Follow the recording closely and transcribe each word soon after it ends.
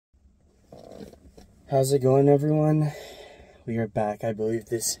How's it going, everyone? We are back. I believe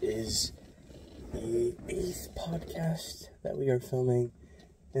this is the 8th podcast that we are filming.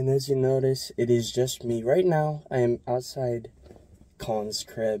 And as you notice, it is just me. Right now, I am outside Colin's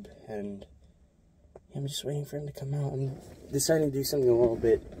crib, and I'm just waiting for him to come out. I'm deciding to do something a little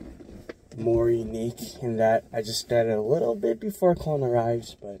bit more unique in that I just started a little bit before Colin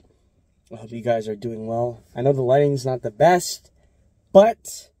arrives, but I hope you guys are doing well. I know the lighting's not the best,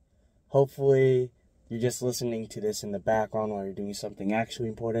 but hopefully you're just listening to this in the background while you're doing something actually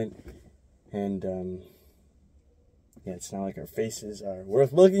important. And, yeah, it's not like our faces are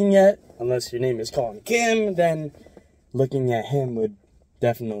worth looking at. Unless your name is Colin Kim, then looking at him would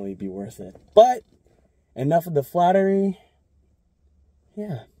definitely be worth it. But enough of the flattery.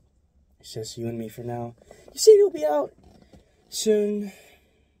 Yeah, it's just you and me for now. You see, you'll be out soon.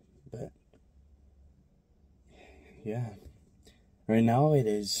 But, yeah. Right now it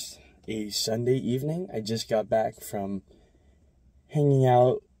is a Sunday evening. I just got back from hanging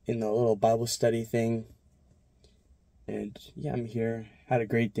out in the little Bible study thing. And yeah, I'm here. Had a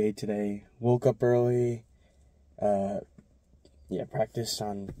great day today. Woke up early. Practiced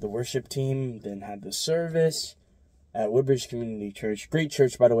on the worship team. Then had the service at Woodbridge Community Church. Great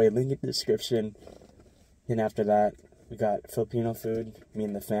church, by the way. Link in the description. Then after that, we got Filipino food. Me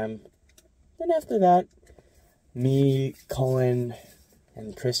and the fam. Then after that, me, Colin,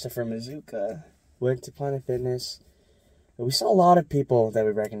 and Christopher Mazuka went to Planet Fitness. And we saw a lot of people that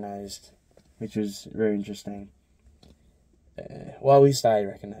we recognized, which was very interesting. Well, at least I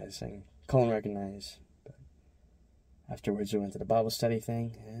recognized, and Colin recognized. But afterwards, we went to the Bible study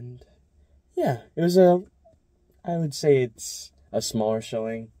thing, and yeah, it was I would say it's a smaller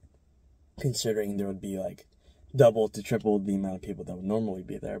showing, considering there would be like double to triple the amount of people that would normally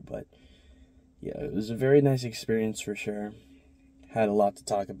be there. But yeah, it was a very nice experience for sure. Had a lot to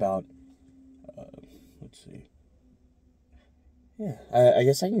talk about. Let's see. Yeah, I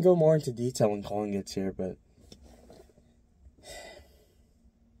guess I can go more into detail when Colin gets here, but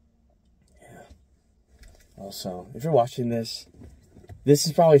yeah. Also, if you're watching this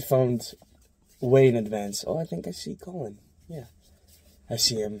is probably filmed way in advance. Oh, I think I see Colin. Yeah, I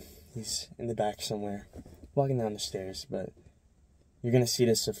see him. He's in the back somewhere, walking down the stairs, but you're going to see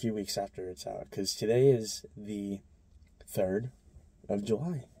this a few weeks after it's out, because today is the 3rd of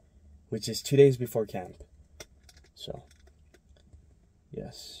July, which is 2 days before camp. So,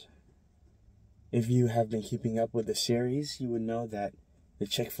 yes. If you have been keeping up with the series, you would know that the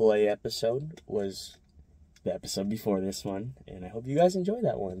Chick-fil-A episode was the episode before this one, and I hope you guys enjoyed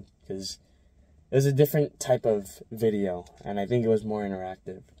that one, because it was a different type of video, and I think it was more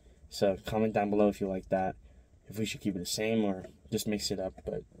interactive. So, comment down below if you like that, if we should keep it the same or just mix it up.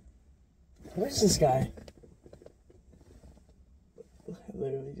 But where's this guy? I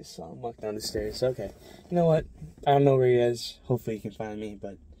literally just saw him walk down the stairs. Okay, you know what? I don't know where he is. Hopefully he can find me,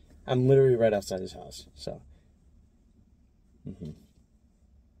 but I'm literally right outside his house. So,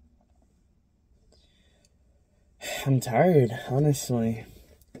 I'm tired, honestly.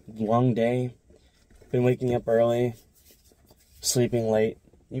 Long day. Been waking up early, sleeping late,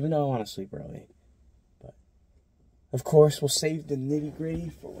 even though I want to sleep early. But of course, we'll save the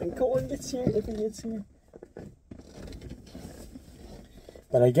nitty-gritty for when Colin gets here, if he gets here.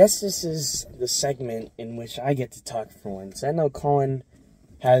 But I guess this is the segment in which I get to talk for once. I know Colin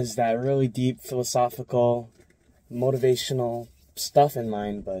has that really deep philosophical, motivational stuff in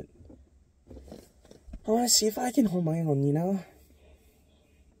mind, but I want to see if I can hold my own, you know?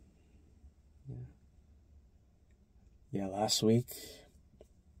 Yeah, last week,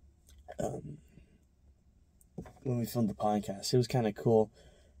 when we filmed the podcast, it was kind of cool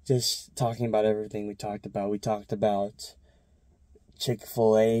just talking about everything we talked about. We talked about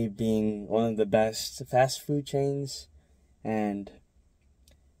Chick-fil-A being one of the best fast food chains, and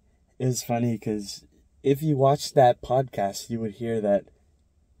it was funny because if you watched that podcast, you would hear that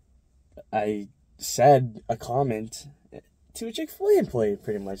I said a comment to a Chick-fil-A employee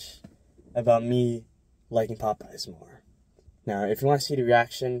pretty much about me liking Popeyes more. Now, if you want to see the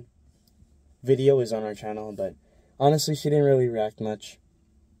reaction, video is on our channel, but honestly, she didn't really react much.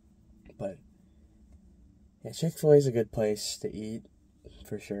 But yeah, Chick-fil-A is a good place to eat,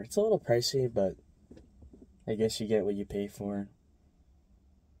 for sure. It's a little pricey, but I guess you get what you pay for.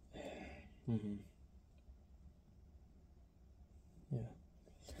 Yeah.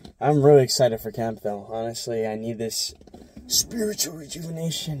 I'm really excited for camp, though. Honestly, I need this spiritual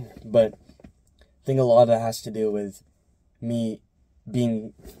rejuvenation. But I think a lot of that has to do with me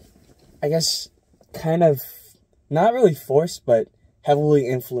being, I guess, kind of, not really forced, but heavily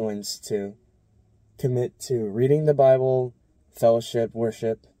influenced to commit to reading the Bible, fellowship,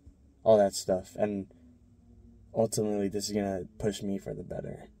 worship, all that stuff. And ultimately this is gonna push me for the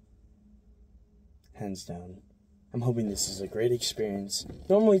better. Hands down. I'm hoping this is a great experience.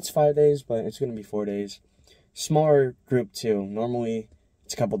 Normally it's 5 days, but it's gonna be 4 days. Smaller group too. Normally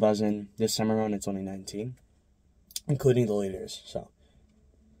it's a couple dozen. This summer around it's only 19, including the leaders. So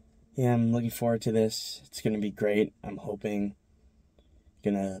yeah, I'm looking forward to this. It's gonna be great. I'm hoping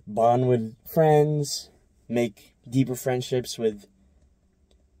gonna bond with friends, make deeper friendships with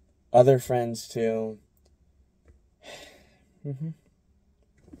other friends too.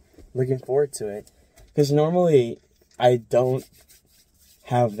 Looking forward to it. Because normally I don't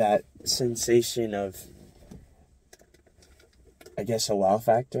have that sensation of, I guess, a wow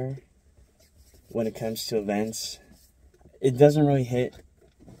factor when it comes to events. It doesn't really hit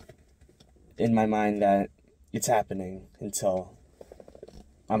in my mind that it's happening until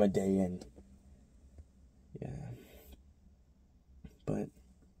I'm a day in. Yeah. But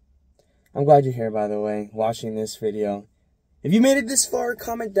I'm glad you're here, by the way, watching this video. If you made it this far,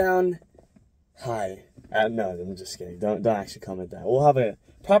 comment down hi. No, I'm just kidding. Don't actually comment that. We'll have a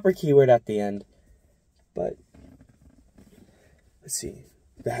proper keyword at the end. But let's see.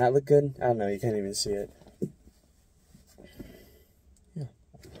 The hat look good? I don't know. You can't even see it. Yeah.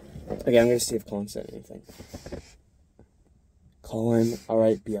 Okay, I'm gonna see if Colin said anything. Colin,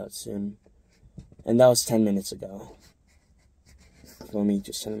 alright, be out soon. And that was 10 minutes ago. Let me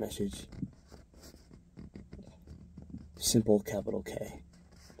just send a message. Simple capital K.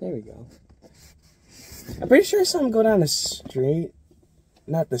 There we go. I'm pretty sure I saw him go down the street.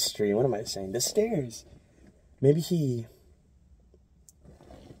 Not the street, what am I saying? The stairs. Maybe he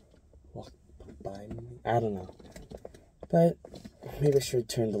walked by me. I don't know. But maybe I should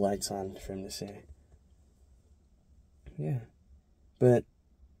turn the lights on for him to see. Yeah. But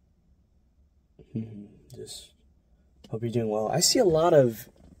just hope you're doing well. I see a lot of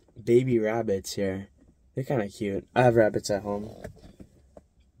baby rabbits here. They're kind of cute. I have rabbits at home,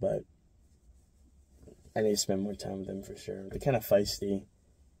 but I need to spend more time with them for sure. They're kind of feisty.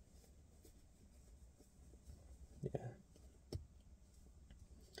 Yeah.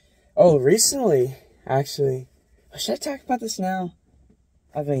 Oh, recently, actually, should I talk about this now?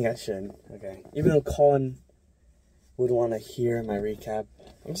 I think I should. Okay. Even though Colin would want to hear my recap,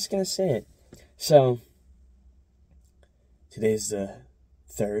 I'm just going to say it. So, today's the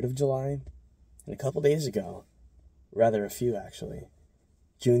 3rd of July. And a couple days ago, rather a few actually,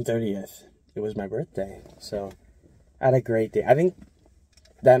 June 30th, it was my birthday. So, I had a great day. I think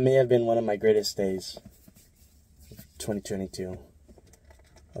that may have been one of my greatest days of 2022.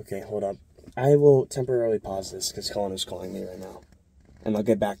 Okay, hold up. I will temporarily pause this because Colin is calling me right now. And I'll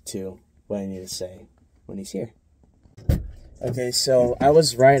get back to what I need to say when he's here. Okay, so I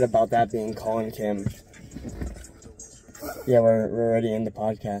was right about that being Colin Kim. Yeah, we're already in the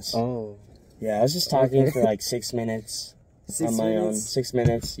podcast. Oh. Yeah, I was just talking for like 6 minutes on my own. 6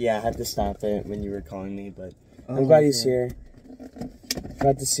 minutes. Yeah, I had to stop it when you were calling me, but I'm glad he's here.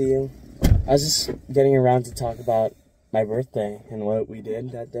 Glad to see you. I was just getting around to talk about my birthday and what we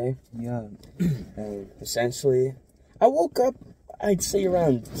did that day. Yeah. Essentially, I woke up, I'd say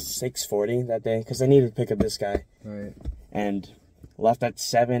around 6:40 that day, because I needed to pick up this guy. Right. And left at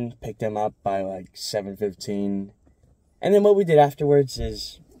 7, picked him up by like 7:15. And then what we did afterwards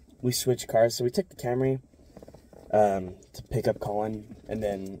is we switched cars. So we took the Camry to pick up Colin, and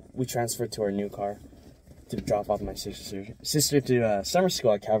then we transferred to our new car to drop off my sister to summer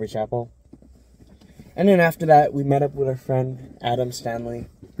school at Calvary Chapel. And then after that, we met up with our friend Adam Stanley,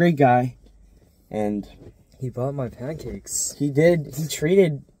 great guy, and he bought my pancakes. He did. He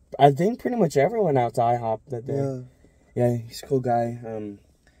treated, I think, pretty much everyone out to IHOP that day. Yeah, he's a cool guy.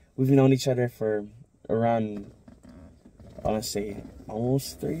 We've known each other for around, honestly,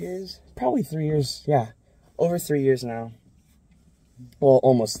 almost 3 years? Probably 3 years, yeah. Over 3 years now. Well,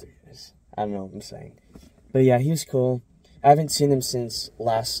 almost 3 years. I don't know what I'm saying. But yeah, he was cool. I haven't seen him since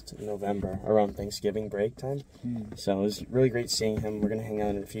last November, around Thanksgiving break time. So it was really great seeing him. We're going to hang out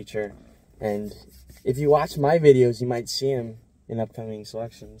in the future. And if you watch my videos, you might see him in upcoming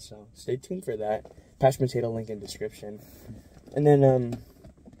selections. So stay tuned for that. Patch potato link in description. And then,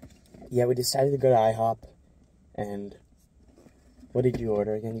 yeah, we decided to go to IHOP. And what did you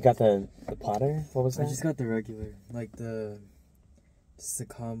order again? You got the platter? What was that? I just got the regular, like just the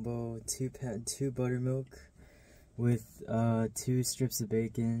combo, two buttermilk with 2 strips of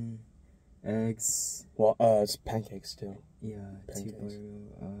bacon, eggs. Well, it's pancakes too. Yeah, pancakes. 2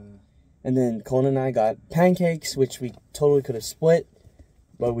 buttermilk. And then Colin and I got pancakes, which we totally could have split,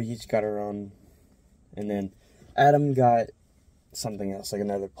 but we each got our own. And then Adam got something else, like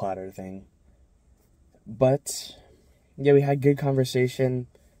another platter thing. But yeah, we had good conversation,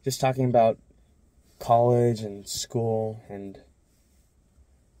 just talking about college and school, and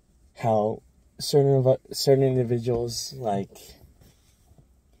how certain individuals lacked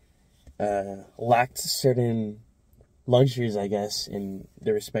certain luxuries, I guess, in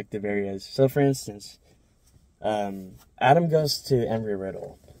their respective areas. So, for instance, Adam goes to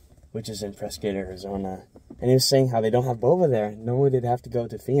Embry-Riddle, which is in Prescott, Arizona, and he was saying how they don't have boba there, nor would they have to go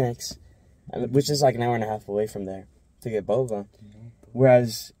to Phoenix, which is like an hour and a half away from there, to get boba.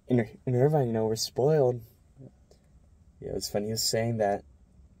 Whereas in Irvine, we're spoiled. Yeah, it was funny. He was saying that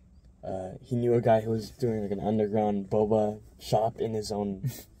he knew a guy who was doing like an underground boba shop in his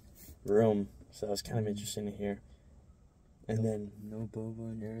own room. So that was kind of interesting to hear. And then no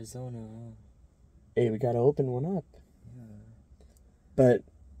boba in Arizona. Huh? Hey, we gotta open one up. Yeah. But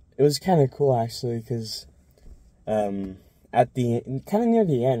it was kind of cool actually, because at the kind of near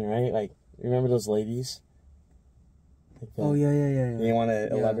the end, right? Like, remember those ladies? Like oh yeah. You want to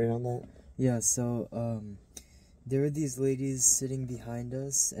elaborate on that? Yeah. So there were these ladies sitting behind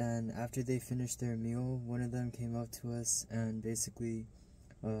us, and after they finished their meal, one of them came up to us and basically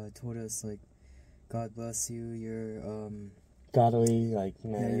told us, like, God bless you, you're godly, like,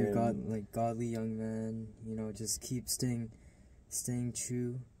 man. Yeah, you're godly young man, just keep staying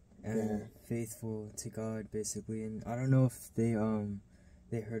true and faithful to God, basically. And I don't know if they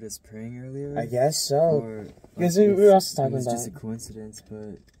heard us praying earlier. I guess so. Or because we were also talking about, it was about, just a coincidence,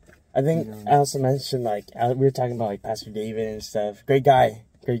 but I think I also mentioned, like, we were talking about, like, Pastor David and stuff. Great guy.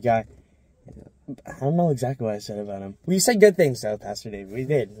 Yeah. I don't know exactly what I said about him. We said good things about Pastor David. We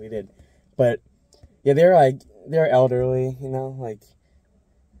did. But, yeah, they're elderly, like,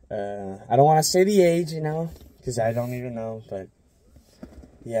 I don't want to say the age, because I don't even know, but,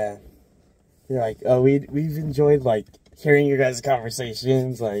 yeah. They're like, oh, we've enjoyed, like, hearing your guys'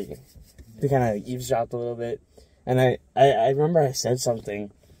 conversations, like, they kind of eavesdropped a little bit. And I remember I said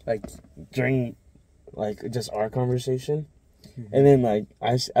something, like, during, like, just our conversation. And then, like,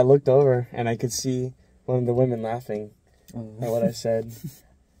 I looked over and I could see one of the women laughing at what I said.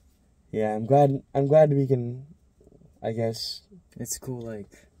 Yeah, I'm glad we can, I guess. It's cool, like,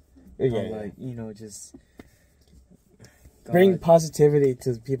 just bring positivity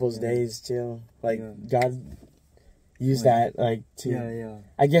to people's days too. Like, God used that, like, to,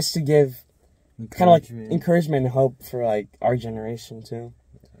 I guess, to give kind of like encouragement and hope for, like, our generation too.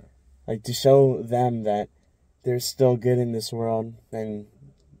 Like, to show them that there's still good in this world, and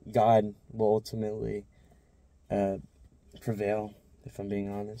God will ultimately prevail, if I'm being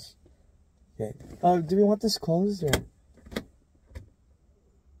honest. Yeah. Do we want this closed, or?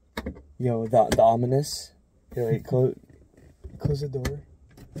 The ominous. Here, wait, close the door.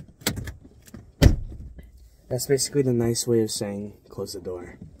 That's basically the nice way of saying close the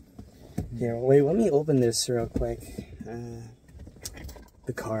door. Here, wait, let me open this real quick.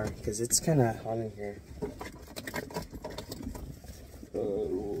 The car, because it's kind of hot in here.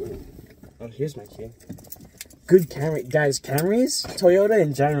 Oh, here's my key. Good Camry. Guys, Camrys? Toyota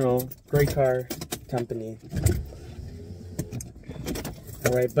in general. Great car company.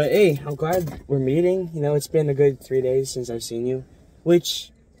 Alright, but hey, I'm glad we're meeting. It's been a good 3 days since I've seen you.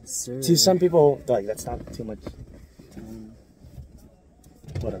 Which, to some people, like, that's not too much time.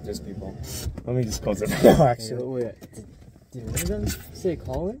 What up, just people? Let me just close it now, actually. Wait, did one of them say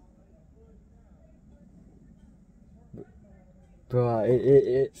Colin? Bro,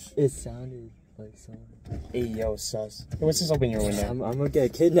 it sounded like something. Hey, yo, sus. Hey, let's just open your window. I'm gonna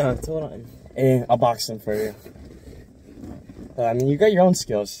get kidnapped. Hold on. Hey, I'll box them for you. I mean, you got your own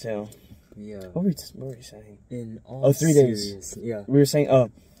skills, too. Yeah. What were you saying? In all 3 days. serious, yeah. We were saying,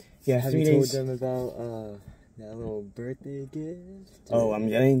 yeah, Have 3 you days. told them about that little birthday gift? Oh, I'm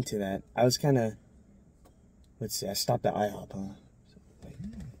getting to that. I was kind of, let's see, I stopped at IHOP, huh?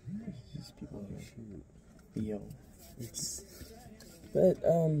 These people here. Yo. But,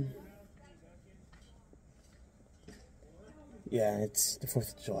 yeah, it's the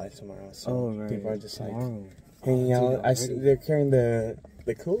 4th of July tomorrow, so people are just like hanging out. They're carrying the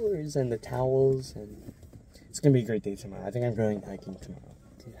coolers and the towels, and it's gonna be a great day tomorrow. I think I'm going hiking tomorrow.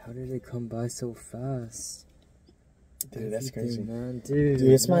 Dude, how did it come by so fast? Dude, that's crazy, man. Dude,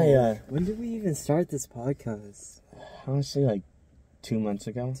 it's my when did we even start this podcast? Honestly, like 2 months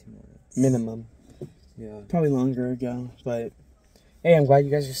ago. 2 months. Minimum. Yeah. Probably longer ago, but hey, I'm glad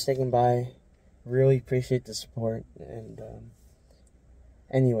you guys are sticking by. Really appreciate the support. And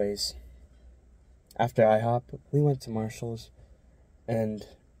anyways, after IHOP, we went to Marshall's, and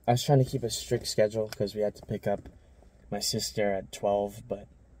I was trying to keep a strict schedule because we had to pick up my sister at 12, but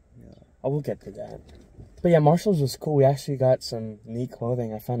I will get to that. But yeah, Marshall's was cool. We actually got some neat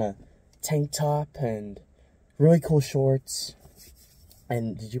clothing. I found a tank top and really cool shorts.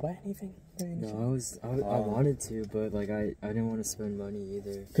 And did you buy anything? No, I wanted to, but like I didn't want to spend money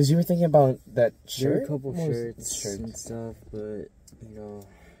either. Because you were thinking about that There were shirt? a couple shirts and stuff, but you know,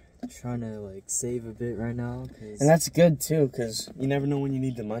 trying to like save a bit right now. And that's good too, because you never know when you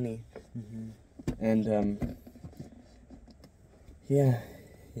need the money. And yeah.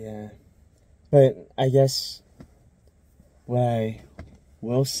 But I guess what I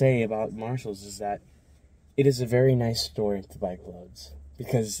will say about Marshalls is that it is a very nice store to buy clothes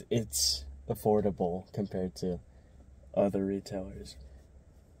because it's affordable compared to other retailers.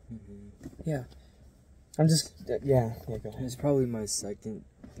 Yeah. I'm just yeah, go ahead. It's probably my second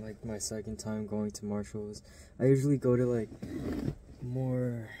time going to Marshalls. I usually go to like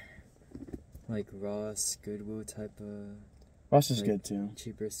more like Ross, Goodwill type of. Ross is good too.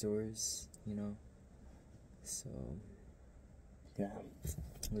 Cheaper stores, you know. So yeah, it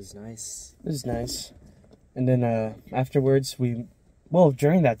was nice. It was nice. And then afterwards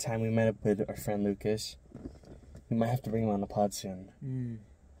during that time we met up with our friend Lucas. We might have to bring him on the pod soon.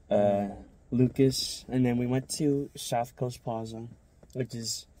 Lucas, and then we went to South Coast Plaza, which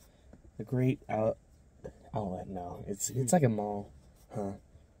is a great outlet now. It's like a mall, huh?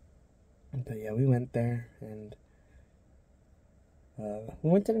 But yeah, we went there and we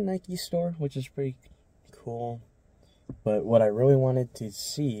went to the Nike store, which is pretty cool. But what I really wanted to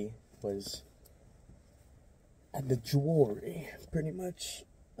see was the jewelry, pretty much,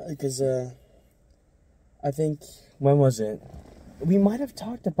 because I think when was it? We might have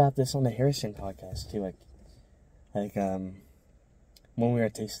talked about this on the Harrison podcast too, like when we were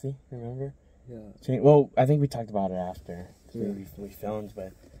at Tasty, remember? Yeah. Well, I think we talked about it after we filmed,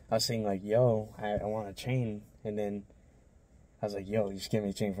 but I was saying like, yo, I want a chain, and then I was like, yo, you just give me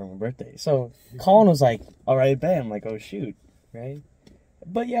a chain for my birthday. So Colin was like, all right, bet. I'm like, oh shoot, right?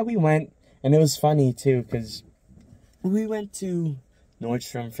 But yeah, we went, and it was funny too, because we went to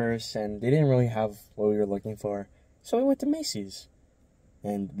Nordstrom first, and they didn't really have what we were looking for. So we went to Macy's.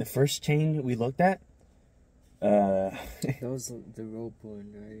 And the first chain we looked at, that was the rope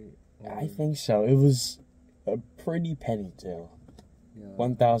one, right? I think so. It was a pretty penny too. Yeah.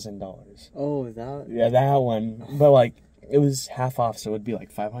 $1,000. Oh, that? Yeah, that one. But like, it was half off, so it would be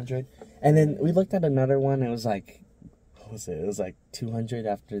like 500. And then we looked at another one, it was like, what was it? It was like 200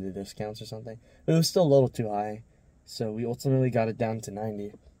 after the discounts or something. But it was still a little too high. So we ultimately got it down to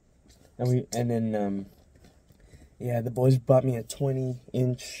 90. And then the boys bought me a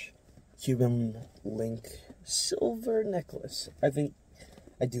 20-inch Cuban link silver necklace. I think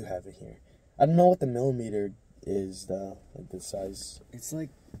I do have it here. I don't know what the millimeter is, though, like the size. It's like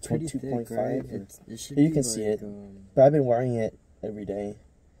pretty thick, right? It should you be can like, see it. But I've been wearing it every day.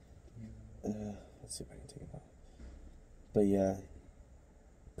 Let's see if I can take it off. But yeah,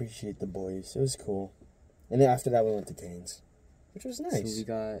 appreciate the boys. It was cool. And then after that, we went to Cane's, which was nice. So we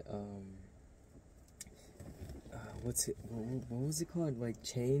got what was it called? Like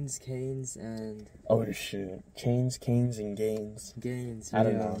Chains, Canes, and oh shit, Chains, Canes, and Gains. Gains. I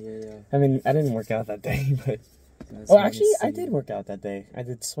don't know. Yeah. I mean, I didn't work out that day, but actually, I did work out that day. I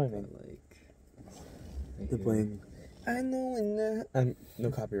did swimming. Like the bling. I know, and no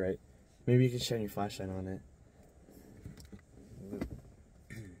copyright. Maybe you can shine your flashlight on it.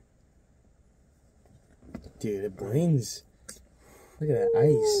 Dude, it blings. Look at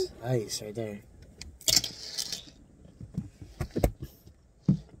that ice right there.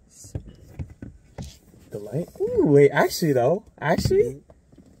 The light? Ooh, wait, actually though,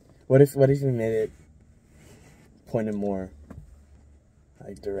 what if we made it pointed more,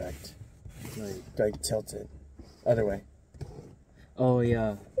 like direct, like tilted, other way? Oh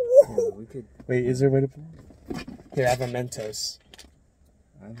yeah. We could. Wait, is there a way to? Here, I have a Mentos.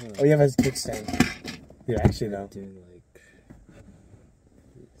 Oh, you have a kickstand. Yeah, actually though. Doing like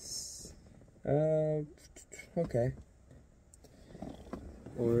this. Okay.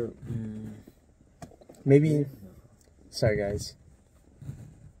 Or maybe. Sorry, guys.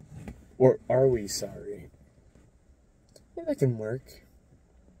 Or are we sorry? Yeah, that can work.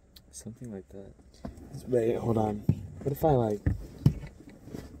 Something like that. Wait, hold on. What if I like?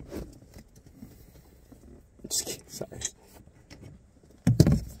 Just kidding. Sorry.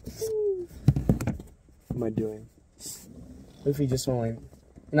 What am I doing? What if we just want like?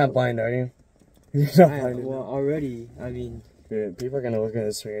 You're not blind, are you? You're not blind. Well, already. I mean, dude, people are gonna look at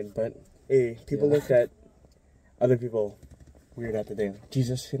us weird, but hey, people looked at other people weird at the day.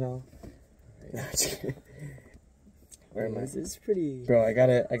 Jesus, you know. Right. Where am I? It's pretty. Bro, I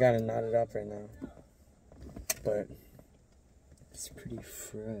gotta knot it up right now. But it's pretty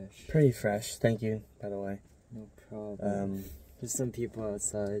fresh. Pretty fresh. Thank you, by the way. No problem. There's some people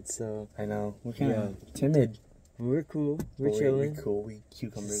outside, so I know we're kind of timid. We're cool. We're We're chilling. cool. We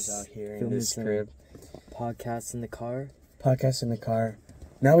cucumbers out here in filming this some crib. Podcast in the car. Podcast in the car.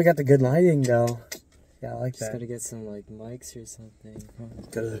 Now we got the good lighting though. Yeah, I like Just that. gotta get some like mics or something.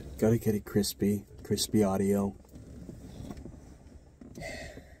 Gotta get it crispy audio.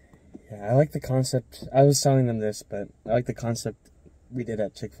 Yeah, I like the concept. I was telling them this, but I like the concept we did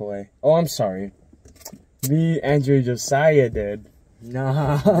at Chick-fil-A. Oh, I'm sorry. Me, Andrew, Josiah did.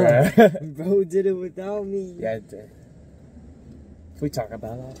 Nah, Yeah. bro did it without me. Yeah, it did. Can we talk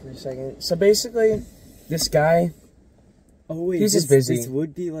about that for a second? So basically, this guy, Oh wait, he's just busy. This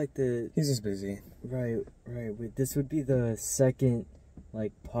would be like the he's just busy. right. Wait, this would be the second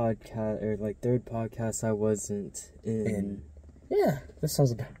like podcast or like third podcast I wasn't in. Yeah, that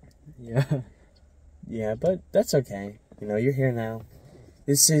sounds about. Yeah. Yeah, but that's okay. You know, you're here now.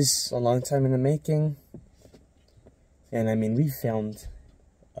 This is a long time in the making. And I mean, we filmed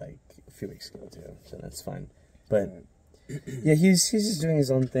like a few weeks ago too, so that's fine. But yeah, he's just doing his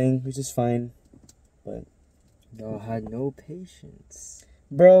own thing, which is fine. But Y'all had no patience.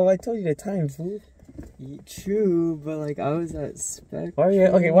 bro, I told you the time, fool. True, but like I was at Spectrum. Why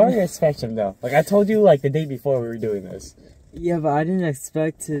are you at Spectrum though? Like I told you like the day before we were doing this. Yeah, but I didn't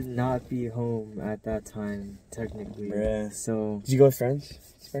expect to not be home at that time, technically. Bruh. So, Did you go with friends?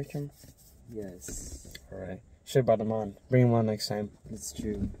 Spectrum? yes, Alright. Should've brought them on. Bring them on next time. it's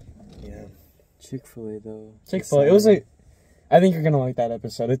true. Yeah. Chick-fil-A, though. Chick-fil-A. It was I think you're gonna like that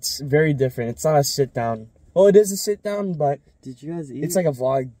episode. It's very different. It's not a sit down. Well, it is a sit down, but Did you guys eat? it's like a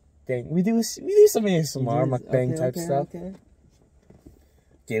vlog thing. We do some ASMR, mukbang type stuff. Okay.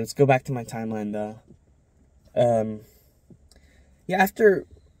 Okay, let's go back to my timeline though. Yeah,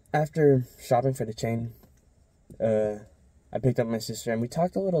 after shopping for the chain, I picked up my sister and we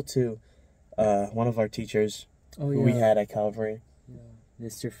talked a little to one of our teachers Oh, who yeah. we had at Calvary. Yeah.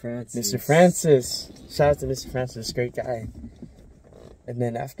 Mr. Francis. Mr. Francis. Shout out to Mr. Francis, great guy. And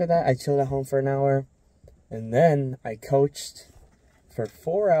then after that, I chilled at home for an hour. And then I coached for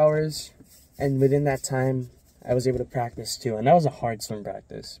 4 hours. And within that time, I was able to practice too. And that was a hard swim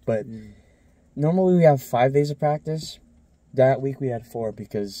practice. But normally we have 5 days of practice. That week we had 4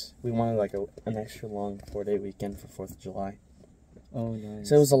 because we wanted like an extra long 4-day weekend for 4th of July. Oh, nice.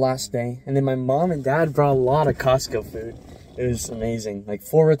 So it was the last day. And then my mom and dad brought a lot of Costco food. It was amazing. Like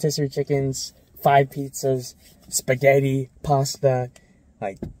 4 rotisserie chickens, 5 pizzas, spaghetti, pasta,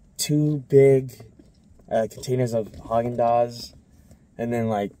 like 2 big containers of Haagen-Dazs, and then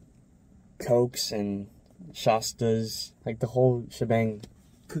like Cokes and Shastas, like the whole shebang.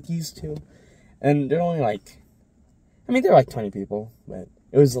 Cookies too. And they're only like, they're like 20 people, but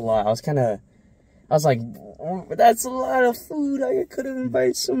it was a lot. I was like, oh, that's a lot of food. I could have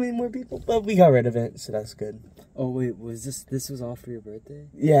invited so many more people, but we got rid of it, so that's good. Oh wait, was this was all for your birthday?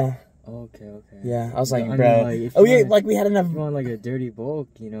 Yeah. Oh, okay. Yeah, I was like, I mean, bro. like, if Oh you yeah, want- like we had enough. You want like a dirty bulk,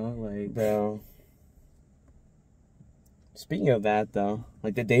 you know, like. Bro. Speaking of that, though,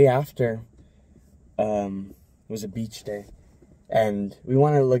 like the day after, was a beach day, and we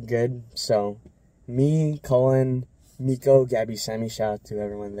wanted to look good. So, me, Colin, Miko, Gabby, Sammy, shout out to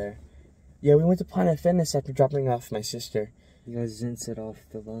everyone there. Yeah, we went to Planet Fitness after dropping off my sister. You guys didn't set off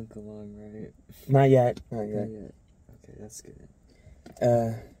the lunk along, right? Not yet. Not Not yet. yet. Okay, that's good.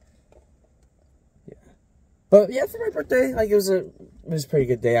 Yeah. But yeah, for my birthday, like it was a pretty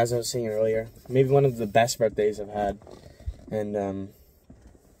good day, as I was saying earlier. Maybe one of the best birthdays I've had. And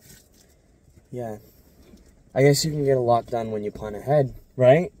yeah. I guess you can get a lot done when you plan ahead,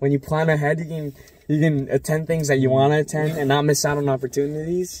 right? When you plan ahead, you can attend things that you want to attend and not miss out on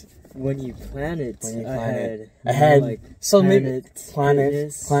opportunities. When you plan it Ahead. Like So maybe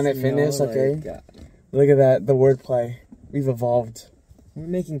Planet Fitness, you know, okay. like, Look at that, the wordplay. We've evolved. we're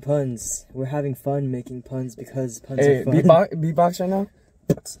making puns. We're having fun making puns because puns Hey, are fun. beatbox right now?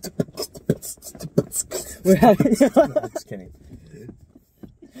 We're having. No, just kidding.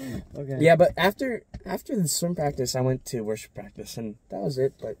 Okay. Yeah, but after the swim practice, I went to worship practice, and that was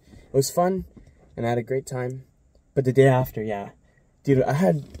it. But it was fun, and I had a great time. But the day after, yeah. Dude,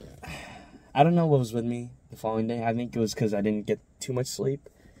 I don't know what was with me the following day. I think it was because I didn't get too much sleep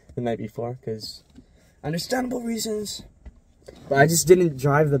the night before, because understandable reasons. But I just didn't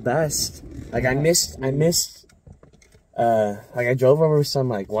drive the best. Like, I drove over some,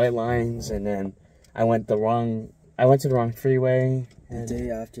 like, white lines, and then I went to the wrong freeway. The day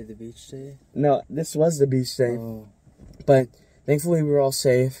after the beach day? No, this was the beach day. Oh. But thankfully we were all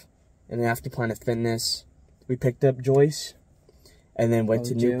safe. And then after Planet Fitness, we picked up Joyce. And then went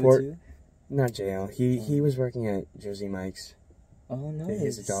to Newport. JO2? Not JL. He was working at Jersey Mike's. Oh, nice. He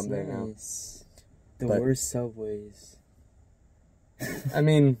has a job there now. Nice. The But- worst subways. I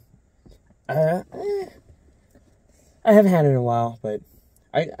mean, I haven't had it in a while, but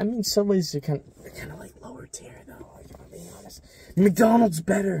I mean, Subways are kind of like lower tier though. Like, if I'm being honest, McDonald's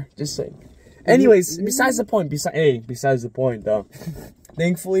better. Just saying. Anyways, besides the point. Besides the point though.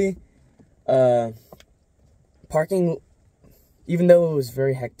 Thankfully, parking, even though it was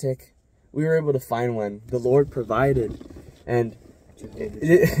very hectic, we were able to find one. The Lord provided, and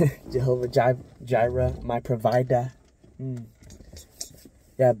Jehovah Jireh, my provider.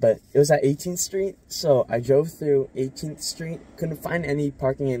 Yeah, but it was at 18th Street, so I drove through 18th Street, couldn't find any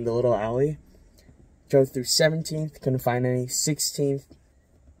parking in the little alley. Drove through 17th, couldn't find any. 16th,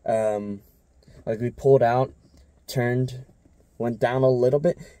 like we pulled out, turned, went down a little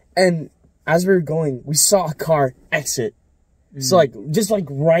bit, and as we were going, we saw a car exit. So like, just like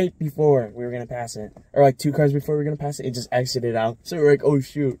right before we were gonna pass it, or like 2 cars before we were gonna pass it, it just exited out. So we were like, oh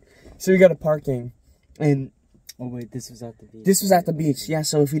shoot. So we got a parking, and oh wait, this was at the beach. This was at the beach, yeah.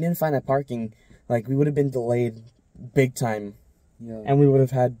 So if we didn't find that parking, like we would have been delayed big time, Yeah. and we would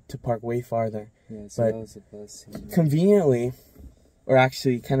have had to park way farther. Yeah, so But that was a blessing. conveniently, or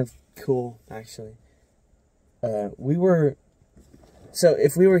actually kind of cool, actually, we were. So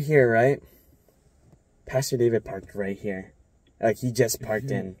if we were here, right? Pastor David parked right here. Like, he just parked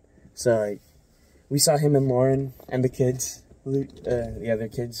in. So, like, we saw him and Lauren and the kids. The other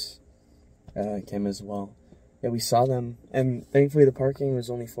kids came as well. Yeah, we saw them. And thankfully, the parking was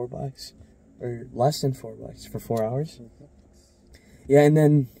only $4. Or less than $4 for 4 hours. Yeah, and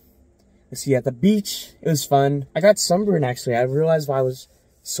then, let's see, at the beach, it was fun. I got sunburned, actually. I realized why I was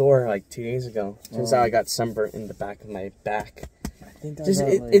sore, like, 2 days ago. Turns out I got sunburnt in the back of my back. I think I Just, got,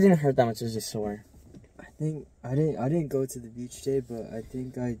 it didn't hurt that much. It was just sore. I didn't go to the beach day, but I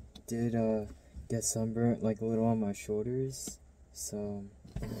think I did get sunburnt like a little on my shoulders, so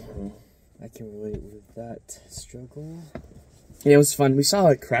I can relate with that struggle. Yeah, it was fun. We saw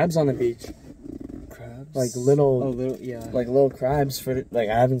like crabs on the beach, Crabs, like little, yeah, like little crabs. For like,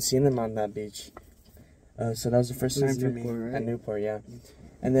 I haven't seen them on that beach. So that was the first time for me Newport, right? at Newport, yeah.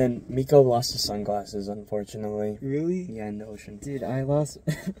 And then Miko lost his sunglasses, unfortunately. Really? Yeah, in the ocean. Dude, I lost.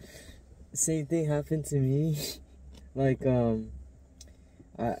 Same thing happened to me. Like, I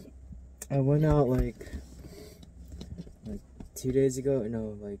went out like 2 days ago.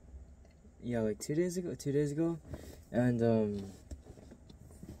 No, like, yeah, like 2 days ago. 2 days ago, and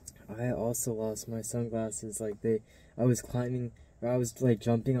I also lost my sunglasses. Like I was climbing, or I was like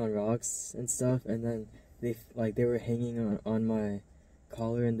jumping on rocks and stuff, and then they were hanging on my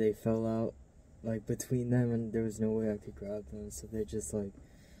collar, and they fell out like between them, and there was no way I could grab them. So they just like.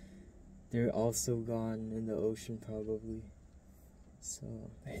 They're also gone in the ocean, probably. So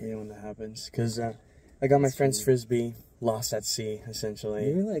I hate when that happens, because I got my friend's frisbee lost at sea, essentially.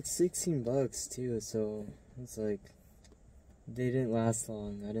 they were like $16 too, so it's like they didn't last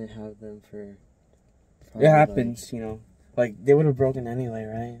long. I didn't have them for. It happens, you know. Like, they would have broken anyway,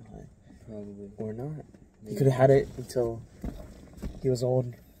 right? Like, probably. or not. Maybe. He could have had it until he was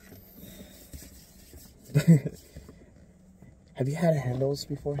old. Have you had Handel's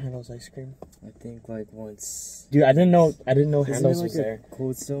before? Handel's ice cream? I think like once. Dude, I didn't know Isn't Handel's it like was there.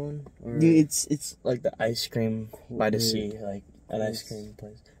 Cold Stone? Or Dude, it's like the ice cream by the sea, like an ice cream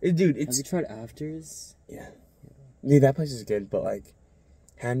place. Dude, have it's you tried Afters? yeah. Dude, that place is good, but like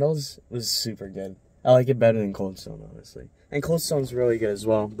Handel's was super good. I like it better than Cold Stone, honestly. And Cold Stone's really good as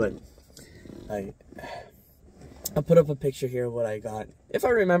well, but I'll put up a picture here of what I got. If I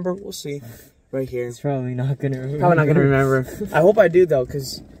remember, we'll see. Right here. It's probably not gonna remember. Probably not gonna remember. I hope I do though,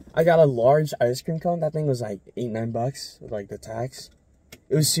 cause I got a large ice cream cone. That thing was like $8-9 with like the tax.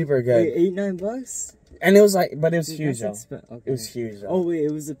 It was super good. Wait, $8-9? And it was like, but it was Dude, huge though. okay. It was huge though. Oh wait,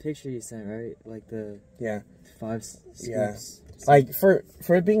 it was the picture you sent, right? Like the 5 scoops. Yeah. Like for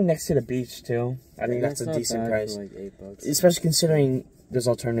it being next to the beach too. I think that's a decent price. For like $8. Especially considering there's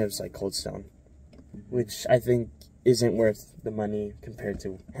alternatives like Cold Stone, which I think isn't worth the money compared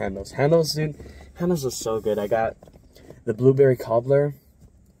to Handel's. Handel's, dude, Handel's was so good. I got the blueberry cobbler,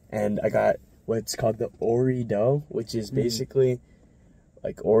 and I got what's called the Oreo dough, which is basically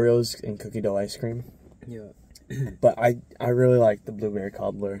like Oreos and cookie dough ice cream. Yeah. But I really like the blueberry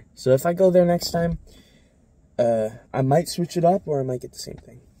cobbler. So if I go there next time, I might switch it up, or I might get the same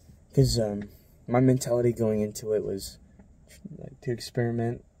thing. Because my mentality going into it was like to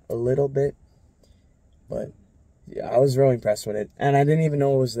experiment a little bit. But yeah, I was really impressed with it. And I didn't even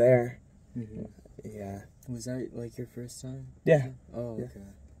know it was there. Yeah. Was that like your first time? Yeah. Oh, Yeah. okay.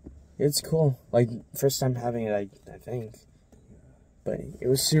 It's cool. Like, first time having it, I think. But it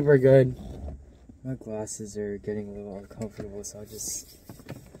was super good. My glasses are getting a little uncomfortable, so I'll just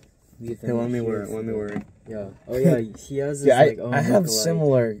leave them. Hey, let me here wear it. for Let me the- wear it. Yeah. Oh yeah, he has this Yeah, like I have look-alike.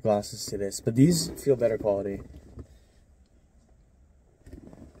 similar glasses to this, but these feel better quality.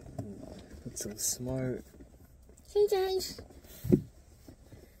 It's so smart. Hey guys.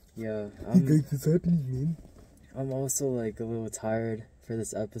 Yeah, What's happening, man? I'm also like a little tired for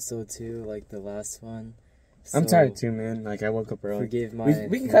this episode too, like the last one. I'm So, tired too, man. Like, I woke up early. Forgive my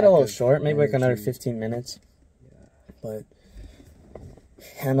We can cut a lack little of short, maybe like another energy. 15 minutes. Yeah. But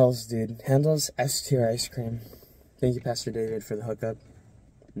Handel's, dude. Handel's S-tier ice cream. Thank you, Pastor David, for the hookup.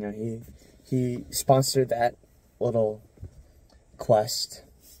 You know, he sponsored that little quest.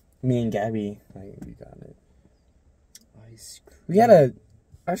 Me and Gabby, like, we got it. Ice cream. We had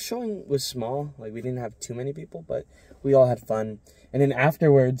our showing was small. Like, we didn't have too many people, but we all had fun. And then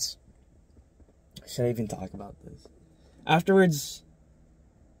afterwards, should I even talk about this? Afterwards,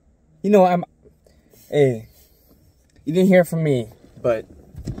 you know, hey, you didn't hear from me, but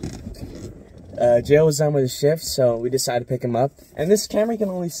Jay was done with his shift, so we decided to pick him up. And this camera can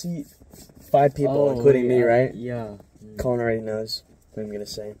only see 5 people, including me, right? Yeah. Colin already knows what I'm going to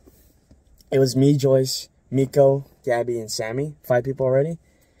say. It was me, Joyce, Miko, Gabby, and Sammy. 5 people already.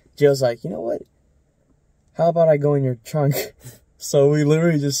 Jay was like, you know what? How about I go in your trunk? So we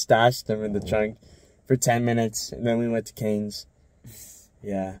literally just stashed him in the trunk for 10 minutes, and then we went to Cane's.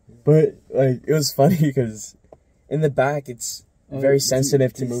 Yeah. But, like, it was funny because in the back, it's very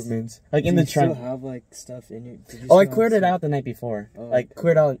sensitive to movements. Like, in the trunk. Do you still have, like, stuff in your... Oh, I cleared it out the night before. Oh, like,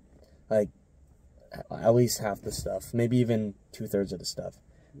 cleared out, like, at least half the stuff. Maybe even 2/3 of the stuff.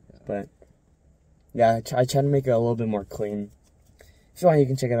 Yeah. But, yeah, I try to make it a little bit more clean. If you want, you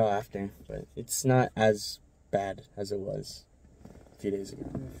can check it out after. But it's not as bad as it was a few days ago.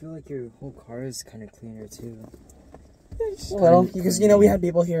 I feel like your whole car is kind of cleaner, too. Well, because, you know, we had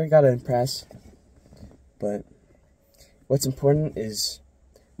people here we gotta impress. But what's important is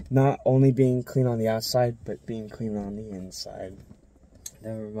not only being clean on the outside, but being clean on the inside.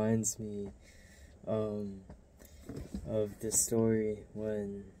 That reminds me of the story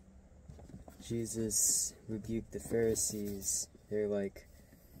when Jesus rebuked the Pharisees. They're like,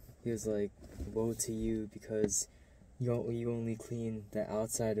 he was like, woe to you because you only clean the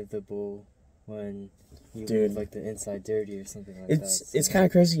outside of the bowl when you leave like the inside dirty or something like that. It's kind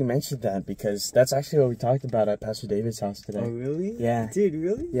of crazy you mentioned that because that's actually what we talked about at Pastor David's house today. Oh, really? Yeah. Dude,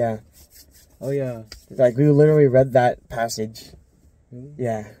 really? Yeah. Oh, yeah. Like, we literally read that passage. Really?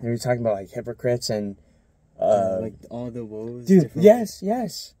 Yeah. And we were talking about, like, hypocrites and... like, all the woes. Dude, yes. Yeah.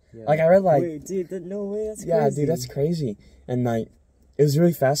 Like, I read, like... Wait, dude, no way, that's crazy. Yeah, dude, that's crazy. And, like, it was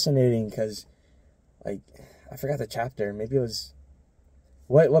really fascinating because, like, I forgot the chapter. Maybe it was...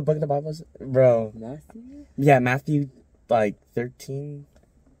 What book of the Bible is it? Bro. Matthew? Yeah, Matthew, like, 13...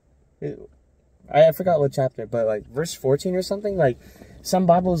 I forgot what chapter, but, like, verse 14 or something. Like, some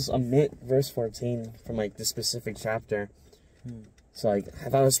Bibles omit verse 14 from, like, the specific chapter. So, like, I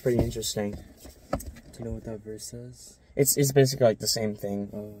thought it was pretty interesting. Do you know what that verse says? It's basically, like, the same thing.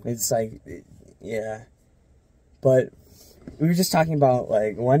 Oh. It's, like, yeah. But we were just talking about,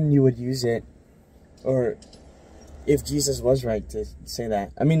 like, when you would use it, or if Jesus was right to say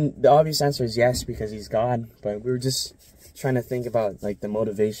that. I mean, the obvious answer is yes, because he's God, but we were just trying to think about, like, the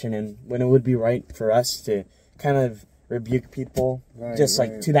motivation and when it would be right for us to kind of rebuke people, like,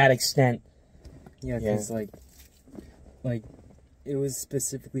 to that extent. Yeah, because, like, it was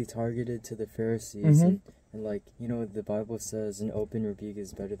specifically targeted to the Pharisees, and, like, you know, the Bible says an open rebuke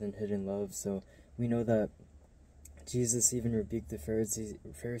is better than hidden love, so we know that Jesus even rebuked the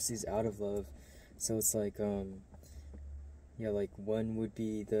Pharisees out of love, so it's like, yeah, like, one would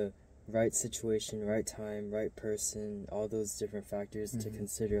be the right situation, right time, right person, all those different factors to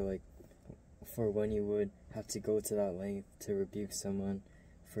consider, like, for when you would have to go to that length to rebuke someone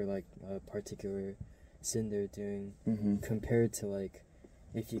for, like, a particular sin they're doing, compared to, like,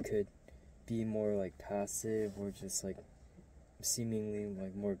 if you could be more, like, passive or just, like, seemingly,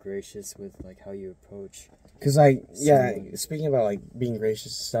 like, more gracious with, like, how you approach. Because, like, yeah, speaking about, like, being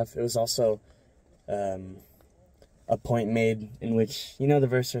gracious and stuff, it was also a point made in which, you know, the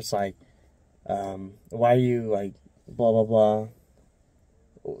verse is like, why are you, like, blah, blah, blah,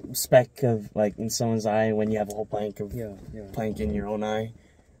 speck of, like, in someone's eye when you have a whole plank of plank in your own eye.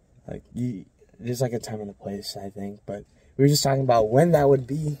 Like, there's, like, a time and a place, I think, but we were just talking about when that would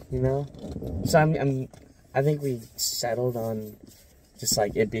be, you know? So, I think we settled on just,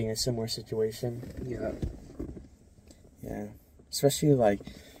 like, it being a similar situation. Yeah. Especially, like,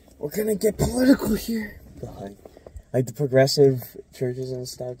 we're gonna get political here. But, like the progressive churches and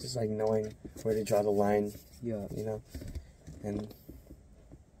stuff, just, like, knowing where to draw the line. Yeah. You know? And,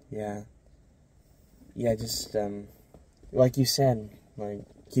 yeah, just, like you said, like,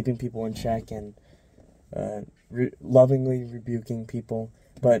 keeping people in check and lovingly rebuking people.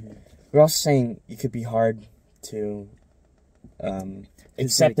 But we're also saying it could be hard to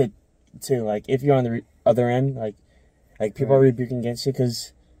accept like, it too. Like if you're on the other end, like people are rebuking against you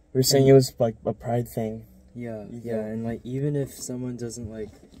because we were saying it was like a pride thing. Yeah, and like even if someone doesn't like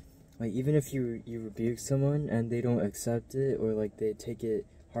even if you rebuke someone and they don't accept it, or like they take it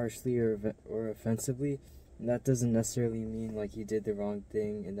harshly or offensively, that doesn't necessarily mean like you did the wrong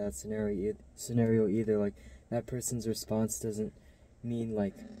thing in that scenario either. Like that person's response doesn't mean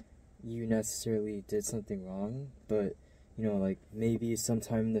like you necessarily did something wrong, but you know, like maybe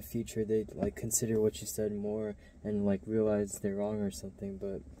sometime in the future they'd like consider what you said more and like realize they're wrong or something.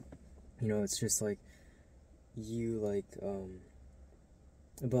 But you know, it's just like you like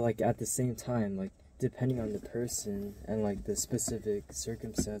but like at the same time, like depending on the person and like the specific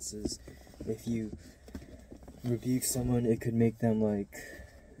circumstances, if you rebuke someone, it could make them like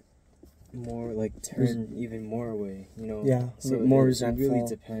more like turn even more away, you know. Yeah, so more it resentful. really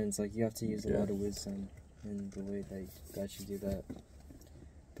depends. Like you have to use a lot of wisdom in the way that you do that.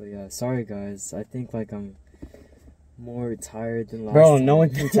 But yeah, sorry guys, I think like I'm more tired than last time. No one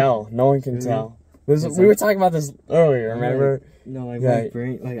can tell. No one can tell. We were talking about this earlier, remember? No, like my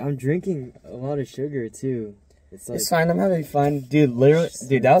brain, like I'm drinking a lot of sugar too. It's like, it's fine. I'm having fun, dude. Literally,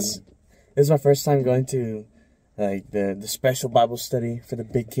 dude. This is my first time going to like the special Bible study for the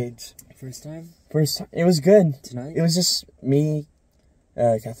big kids. First time. It was good. Tonight. It was just me,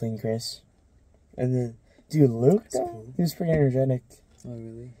 Kathleen, Chris, and then dude Luke. Cool. He was pretty energetic. Oh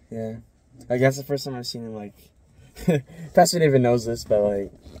really? Yeah. Like that's the first time I've seen him like. Pastor David knows this, but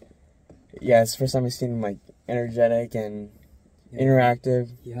like. Yeah, it's the first time I've seen him like energetic and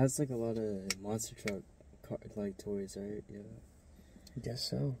interactive. He has like a lot of monster truck like toys, right? Yeah. I guess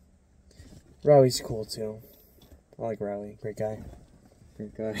so. Rowley's cool too. I like Rowley. Great guy.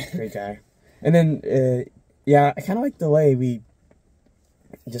 Great guy. And then, yeah, I kind of like the way we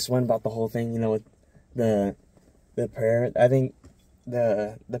just went about the whole thing, you know, with the prayer. I think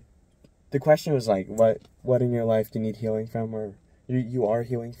the question was like, what in your life do you need healing from, or you are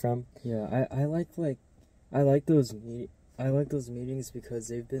healing from? Yeah, I like those meetings because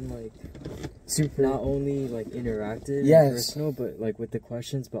they've been like super, not only like interactive and personal, but like with the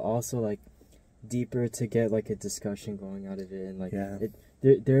questions, but also like deeper to get like a discussion going out of it, and like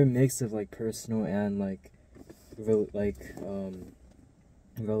they're a mix of like personal and like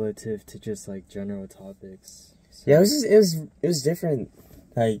relative to just like general topics. So. Yeah, it was different.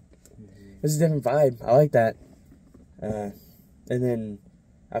 Like it was a different vibe. I like that. And then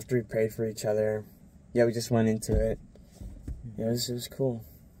after we prayed for each other, we just went into it. Yeah, it was cool.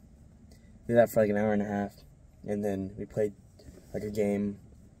 Did that for like an hour and a half, and then we played like a game.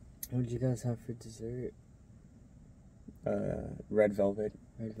 What did you guys have for dessert? Red velvet.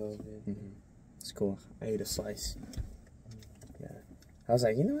 Red velvet. Mm-hmm. It's cool. I ate a slice. Yeah, I was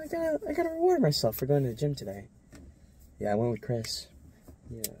like, you know, I gotta reward myself for going to the gym today. Yeah, I went with Chris.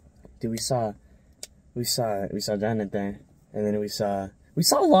 Yeah. Dude, we saw Janet there. And then we saw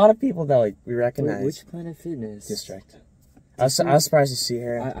a lot of people that like we recognized. Wait, which Planet Fitness district? I was surprised to see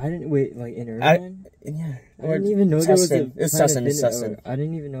her. I didn't wait like in Irvine. Yeah, I didn't even know there was a it's Tustin. I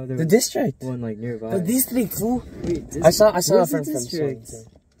didn't even know there was the district one like nearby. The district, fool. Wait, I saw a friend from district?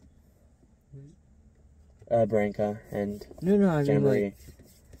 Branca and no, I mean like.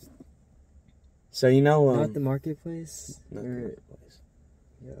 So you know, not the marketplace. Not the marketplace.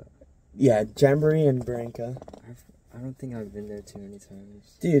 Yeah. Yeah, Jamboree and Branca. I don't think I've been there too many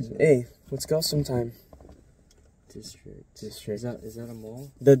times. Dude, so. Hey, let's go sometime. District. Is that a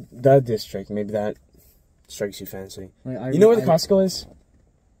mall? The district. Maybe that strikes you fancy. Like, you know where the Costco is?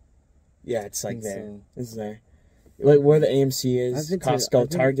 Yeah, it's like there. So. It's there. Like where the AMC is. Costco,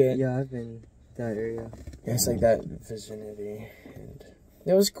 Target. Yeah, I've been that area. Yeah, it's like that vicinity, and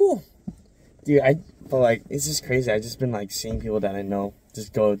it was cool. Dude, but like it's just crazy. I've just been like seeing people that I know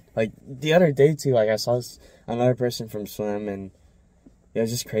just go like the other day too. Like I saw another person from swim, and it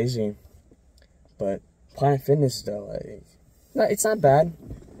was just crazy. But Planet Fitness though, like, no, it's not bad.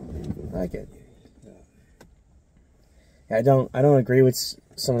 I like it. Yeah, I don't agree with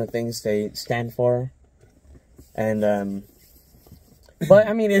some of the things they stand for, and but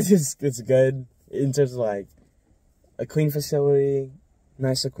I mean it's good in terms of like a clean facility,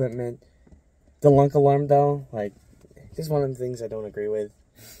 nice equipment. The lunk alarm though, like, this is one of the things I don't agree with.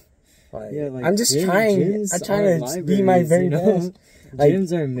 Like, yeah, like I'm just trying. I'm trying to be my very best. Like,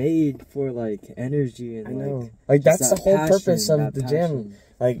 gyms are made for like energy and I know. Like that's the whole purpose of the gym.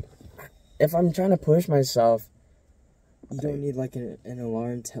 Like, if I'm trying to push myself, you don't need like an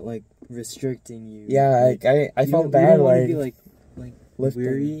alarm like restricting you. Yeah, like I felt bad. You don't want to be like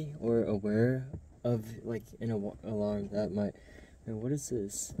weary or aware of like an alarm that might. And what is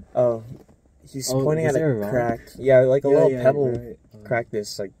this? Oh, he's pointing at was there a a rock? crack. Yeah, like a little pebble right. cracked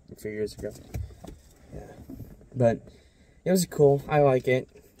this like a few years ago. Yeah, but it was cool. I like it.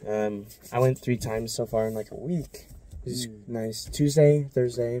 I went 3 times so far in like a week. It was nice. Tuesday,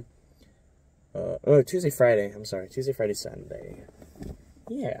 Thursday. Tuesday, Friday. I'm sorry. Tuesday, Friday, Sunday.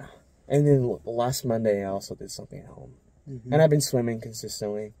 Yeah. And then last Monday, I also did something at home. And I've been swimming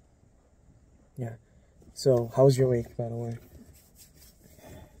consistently. Yeah. So, how was your week, by the way?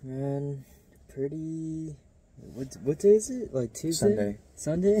 Man, pretty... What day is it? Like Tuesday?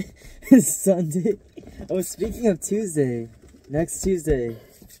 Sunday. Sunday? Sunday. Oh, speaking of Tuesday, next Tuesday,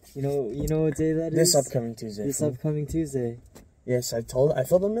 you know what day that is? This upcoming Tuesday. This upcoming Tuesday. Yes, I filled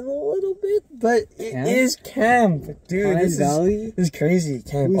them in a little bit, but it Camp? is camp, dude. Pine Valley? This is crazy.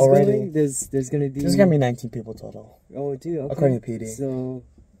 Camp Who's already. going? There's gonna be... There's gonna be 19 people total. Oh, dude. Okay. According to PD. So,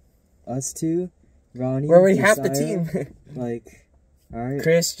 us two, Ronnie, We're already half the Josiah, team. like, alright.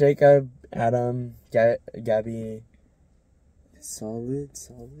 Chris, Jacob, Adam, Gabby. Solid.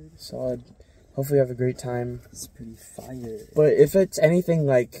 Hopefully, you have a great time. It's pretty fire. But if it's anything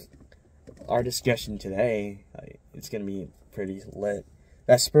like our discussion today, like, it's gonna be pretty lit.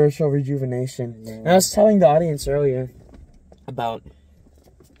 That spiritual rejuvenation. Yeah. And I was telling the audience earlier about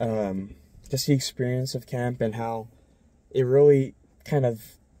just the experience of camp and how it really kind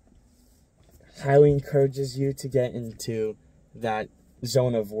of highly encourages you to get into that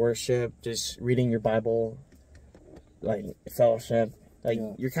zone of worship, just reading your Bible, like fellowship. Like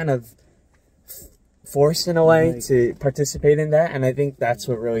you're kind of forced in a way to participate in that, and I think that's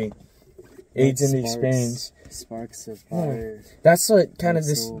what really aids in the experience. Sparks of fire. That's what kind of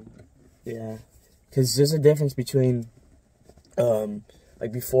this, because there's a difference between,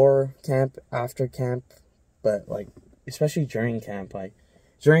 like before camp, after camp, but like especially during camp, like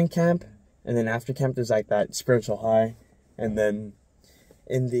during camp and then after camp, there's like that spiritual high, and then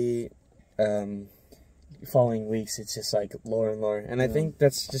in the following weeks, it's just like lower and lower, and I think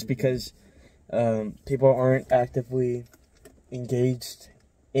that's just because people aren't actively engaged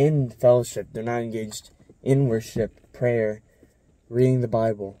in fellowship. They're not engaged in worship, prayer, reading the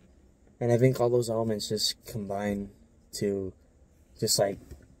Bible. And I think all those elements just combine to just like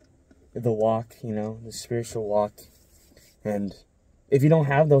the walk, the spiritual walk. And if you don't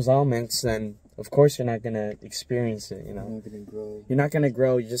have those elements, then of course you're not going to experience it, You're not going to grow. You're not going to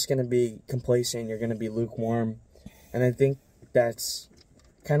grow. You're just going to be complacent. You're going to be lukewarm. And I think that's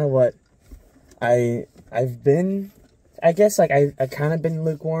kind of what I've been, I guess, like I kind of been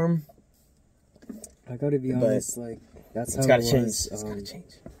lukewarm. I gotta be honest, like that's how it was. It's gotta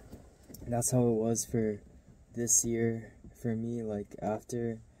change. That's how it was for this year for me. Like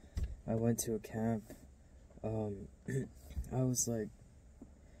after I went to a camp, I was like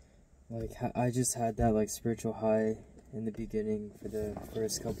I just had that like spiritual high in the beginning for the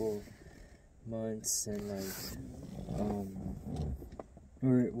first couple months, and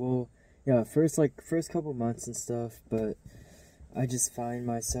first couple months and stuff, but I just find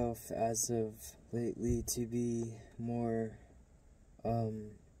myself as of lately to be more, I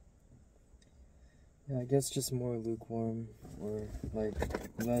guess just more lukewarm, or like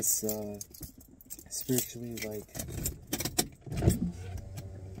less spiritually like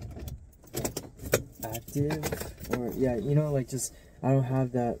active, or like just I don't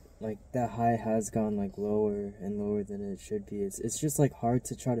have that, like that high has gone like lower and lower than it should be. It's just like hard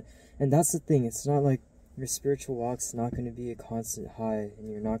to try to, and that's the thing, it's not like your spiritual walk's not going to be a constant high,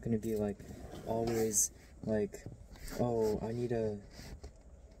 and you're not going to be like always like, oh, I need a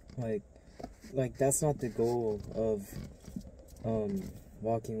like that's not the goal of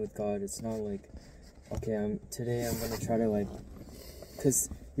walking with God. It's not like, okay, today I'm going to try to like, cuz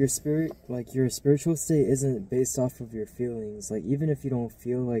your spiritual state isn't based off of your feelings. Like even if you don't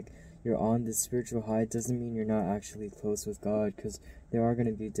feel like you're on this spiritual high, it doesn't mean you're not actually close with God, cuz there are going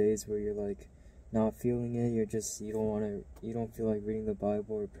to be days where you're like not feeling it, you don't feel like reading the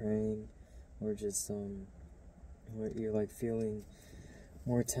Bible or praying, or just where you're like feeling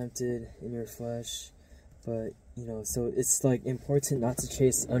more tempted in your flesh. But so it's like important not to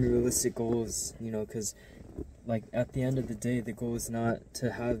chase unrealistic goals, because like at the end of the day, the goal is not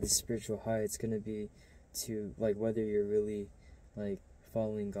to have the spiritual high. It's gonna be to like whether you're really like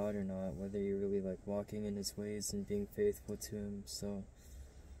following God or not, whether you're really like walking in His ways and being faithful to Him. So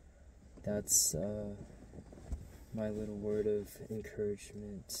that's my little word of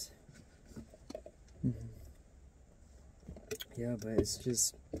encouragement. Yeah, but it's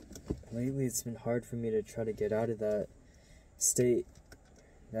just lately it's been hard for me to try to get out of that state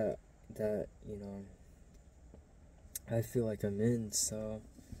that I feel like I'm in. So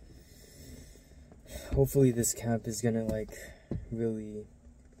hopefully this camp is gonna like really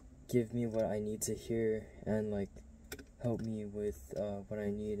give me what I need to hear and like help me with what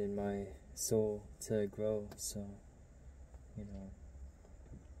I need in my soul to grow. So, you know.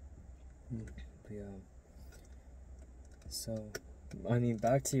 But yeah. So, I mean,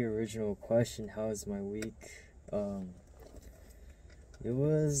 back to your original question, how was my week? It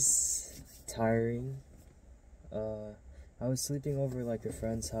was tiring. I was sleeping over like a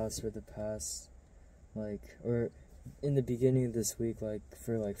friend's house for the past, or in the beginning of this week, like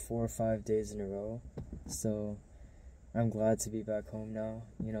for like 4 or 5 days in a row. So, I'm glad to be back home now,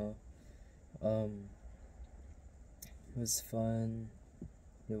 you know. It was fun.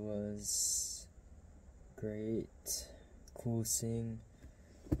 It was great. Cool seeing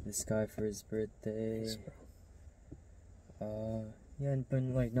this guy for his birthday. Yeah, but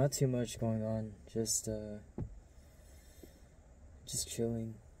like not too much going on. Just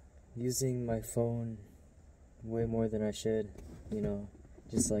chilling. Using my phone way more than I should, you know.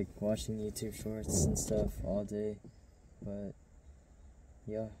 Just like watching YouTube shorts and stuff all day. But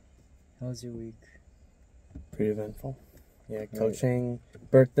yeah. How was your week? Pretty eventful. Yeah, coaching,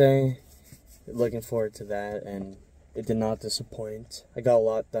 birthday. Looking forward to that, and it did not disappoint. I got a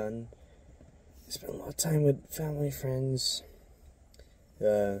lot done. Spent a lot of time with family, friends.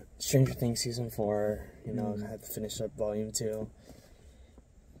 Stranger Things season 4. You know, I had to finish up volume 2.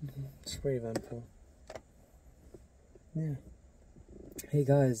 It's pretty eventful. Yeah. Hey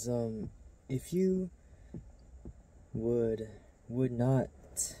guys, if you would not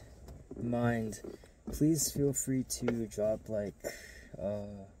mind, please feel free to drop like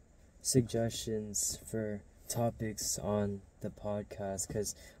suggestions for topics on the podcast,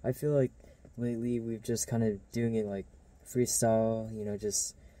 because I feel like lately we've just kind of doing it like freestyle, you know,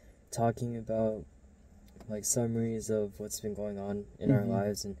 just talking about like summaries of what's been going on in our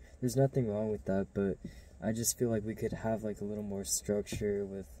lives, and there's nothing wrong with that, but I just feel like we could have like a little more structure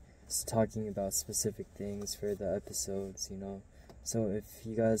with talking about specific things for the episodes, you know. So if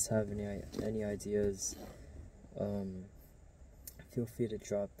you guys have any ideas, feel free to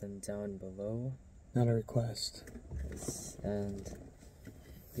drop them down below. Not a request. And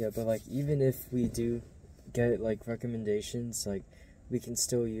yeah, but like even if we do get like recommendations, like we can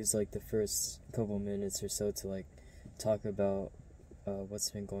still use like the first couple minutes or so to like talk about what's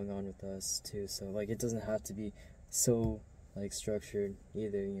been going on with us too. So like it doesn't have to be so like structured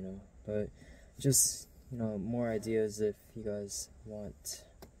either, you know, but just, you know, more ideas if you guys want.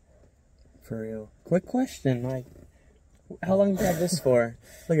 For real. Quick question, like, how long do you have this for?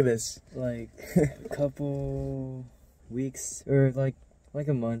 Look at this. Like a couple weeks or like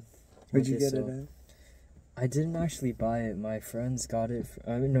a month. Where'd you get it at? I didn't actually buy it. My friends got it.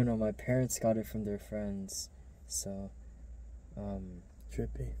 No, my parents got it from their friends. So,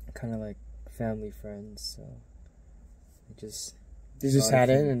 trippy. Kind of like family friends. So, You just had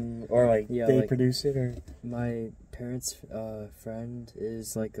it, or like they like, produce it, or my parents' friend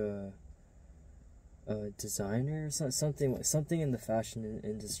is like a designer or something in the fashion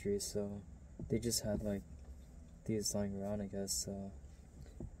industry. So, they just had like these lying around, I guess. So.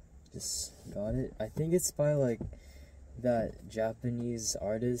 Just got it. I think it's by like that Japanese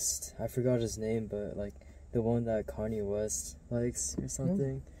artist. I forgot his name, but like the one that Kanye West likes or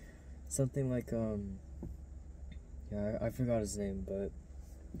something. Something like yeah, I forgot his name, but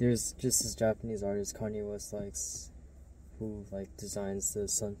there's just this Japanese artist Kanye West likes, who like designs the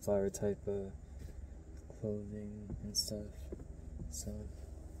sunflower type of clothing and stuff. So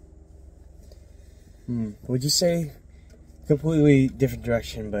would you say, completely different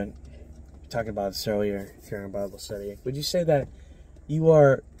direction, but we talked about this earlier during Bible study, would you say that you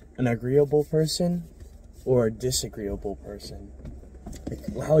are an agreeable person or a disagreeable person?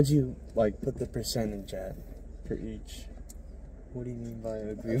 Like, how would you like put the percentage at for each? What do you mean by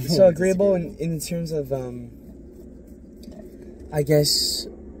agreeable? So agreeable in terms of I guess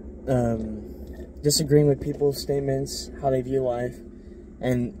disagreeing with people's statements, how they view life.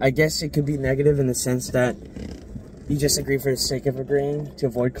 And I guess it could be negative in the sense that you just agree for the sake of agreeing to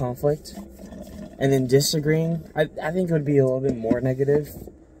avoid conflict. And then disagreeing, I think it would be a little bit more negative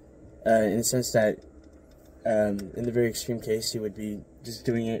in the sense that in the very extreme case, you would be just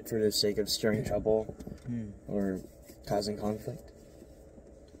doing it for the sake of stirring trouble or causing conflict.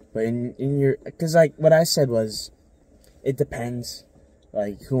 But in your, because like what I said was, it depends,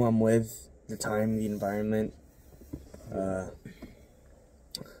 like who I'm with, the time, the environment.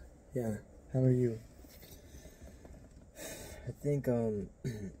 Yeah. How are you? I think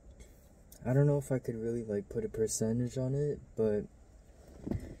I don't know if I could really like put a percentage on it, but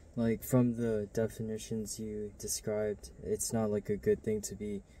like from the definitions you described, it's not like a good thing to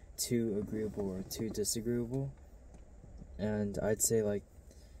be too agreeable or too disagreeable. And I'd say like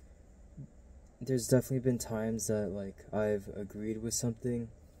there's definitely been times that like I've agreed with something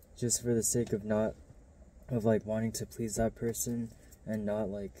just for the sake of like wanting to please that person and not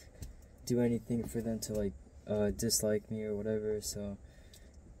like do anything for them to like dislike me or whatever. So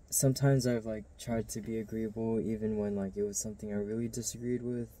sometimes I've like tried to be agreeable even when like it was something I really disagreed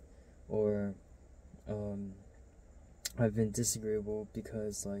with, or I've been disagreeable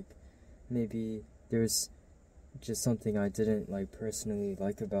because like maybe there's just something I didn't like personally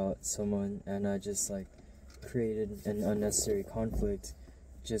like about someone, and I just like created an unnecessary conflict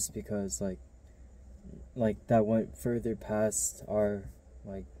just because like that went further past our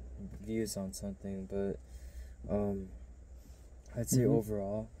like views on something. But I'd say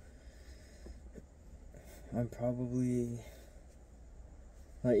overall I'm probably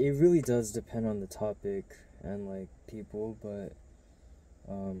like, it really does depend on the topic and like people, but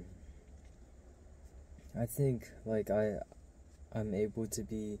I think like I'm able to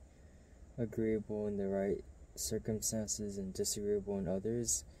be agreeable in the right circumstances and disagreeable in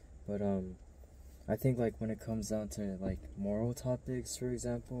others. But I think like when it comes down to like moral topics, for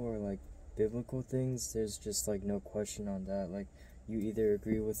example, or like biblical things, there's just like no question on that. Like you either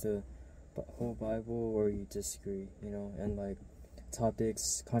agree with the whole Bible or you disagree, you know. And like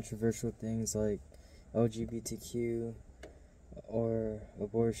topics, controversial things like LGBTQ or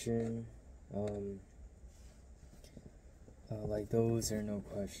abortion, like those are no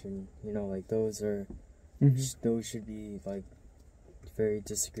question, you know, like those are those should be like very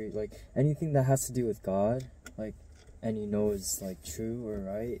disagreed. Like anything that has to do with God, like, and you know is like true or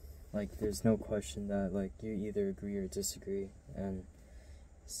right, like there's no question that like you either agree or disagree. And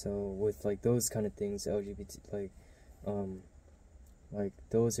so with like those kind of things, LGBT, like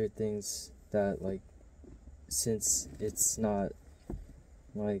those are things that like, since it's not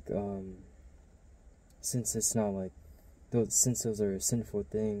like since those are sinful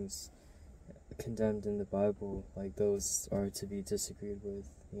things condemned in the Bible, like those are to be disagreed with,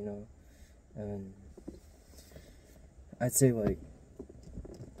 you know. And I'd say like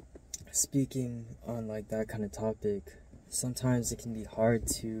speaking on like that kind of topic, sometimes it can be hard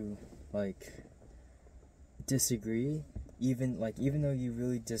to like disagree, even though you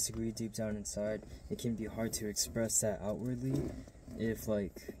really disagree deep down inside. It can be hard to express that outwardly if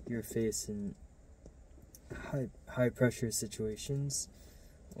like you're facing high pressure situations,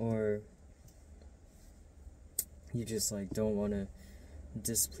 or you just like don't want to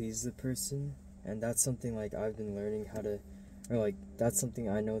displease the person. And that's something like I've been learning how to, or like that's something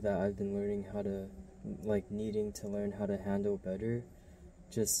I know that I've been learning how to, like needing to learn how to handle better.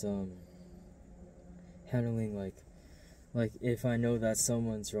 Just handling like if I know that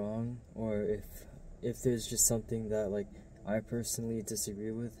someone's wrong, or if there's just something that like I personally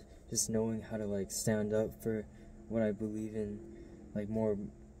disagree with, just knowing how to like stand up for what I believe in like more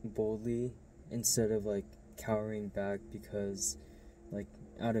boldly, instead of like cowering back because like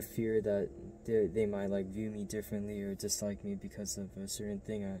out of fear that they might like view me differently or dislike me because of a certain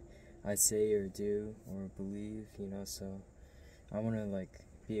thing I say or do or believe, you know. So I want to like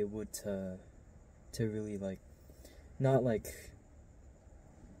be able to really like not like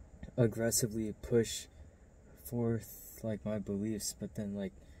aggressively push forth like my beliefs, but then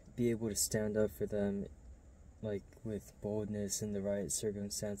like be able to stand up for them like with boldness in the right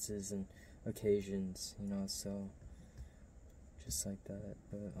circumstances and occasions, you know. So just like that.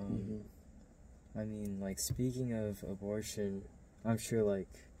 But I mean, like speaking of abortion, I'm sure like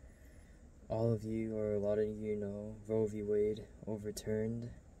all of you or a lot of you know Roe v. Wade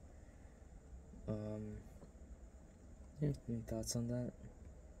overturned. Yeah, any thoughts on that?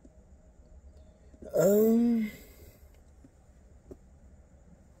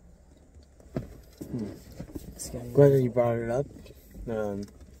 Glad that you brought it up.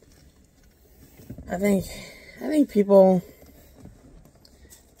 I think people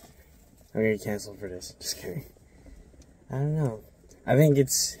are gonna get canceled for this. Just kidding. I don't know. I think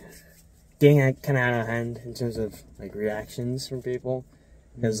it's getting kind of out of hand in terms of like reactions from people,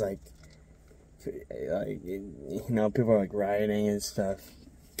 because like you know, people are like rioting and stuff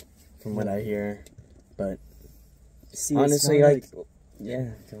from what I hear. But see, honestly, like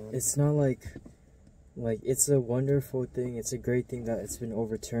yeah, it's not like it's a wonderful thing, it's a great thing that it's been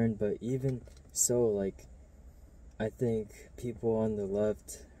overturned, but even so, like I think people on the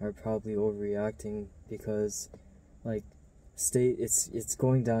left are probably overreacting because like it's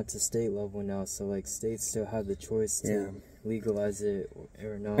going down to state level now, so like states still have the choice to legalize it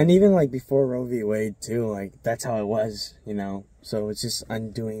or not. And even like before Roe v. Wade too, like that's how it was, you know. So it's just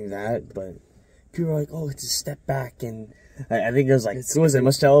undoing that, but people are like, oh, it's a step back, and I think it was like, It's who was it,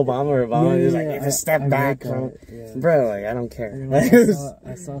 Michelle Obama or Obama? He was like, yeah, just step I back, read bro. that, yeah. Bro, like, I don't care. And like,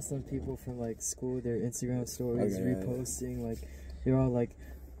 I saw some people from like school, their Instagram stories reposting, like they're all like,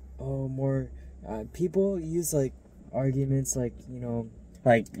 oh, more people use like arguments like, you know,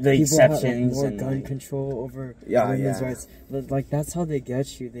 like the people exceptions have, like, more and gun like, control over yeah, women's rights. Like that's how they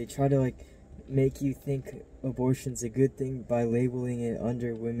get you. They try to like make you think abortion's a good thing by labeling it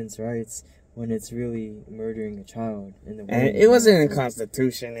under women's rights when it's really murdering a child in the and it wasn't in the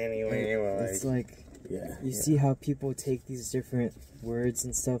Constitution anyway. It's like yeah, you see how people take these different words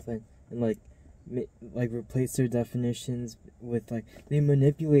and stuff and like replace their definitions with like they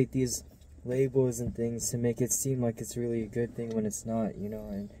manipulate these labels and things to make it seem like it's really a good thing when it's not, you know,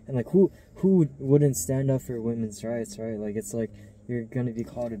 and like who wouldn't stand up for women's rights, right? Like it's like you're gonna be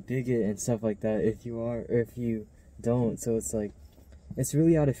called a bigot and stuff like that if you are or if you don't. So it's like it's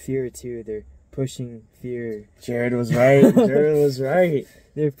really out of fear too. They're pushing fear. Jared was right. Jared was right.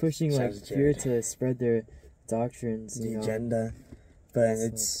 They're pushing like fear to spread their doctrines, the you know? agenda. But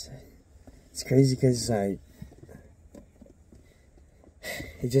it's crazy because like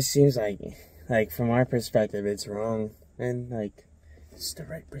it just seems like from our perspective it's wrong, and like it's the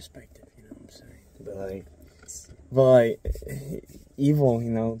right perspective, you know what I'm saying? But like evil,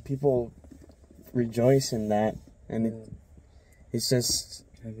 you know, people rejoice in that, and it's just,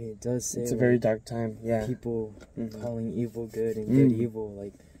 I mean, it does say it's a very dark time. Yeah, people calling evil good and good evil,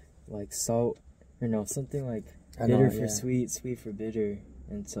 like salt, or no, something like bitter for sweet, sweet for bitter,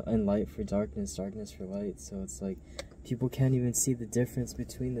 and light for darkness, darkness for light. So it's like people can't even see the difference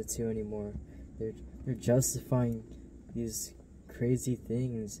between the two anymore. They're justifying these crazy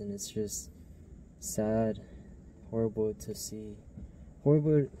things, and it's just sad, horrible to see.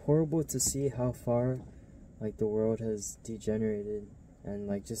 Horrible to see how far like the world has degenerated, and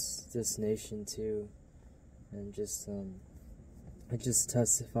like just this nation too, and just it just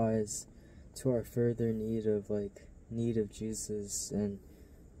testifies to our further need of Jesus, and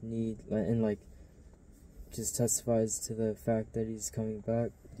like just testifies to the fact that he's coming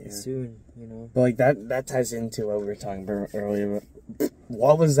back soon, you know. But like that ties into what we were talking about earlier.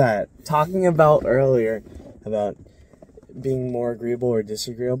 What was that talking about earlier about being more agreeable or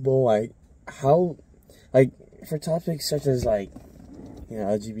disagreeable? Like how, like for topics such as like, you know,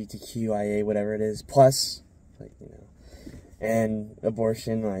 LGBTQIA, whatever it is, plus, like, you know, and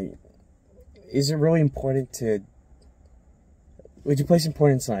abortion, like, is it really important to, would you place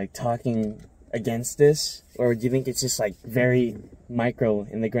importance in like talking against this, or do you think it's just like very micro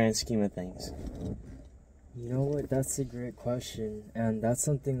in the grand scheme of things? You know what, that's a great question, and that's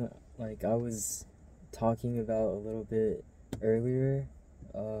something like I was talking about a little bit earlier,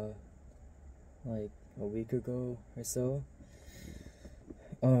 like a week ago or so.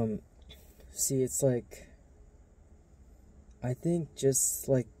 See, it's like, I think just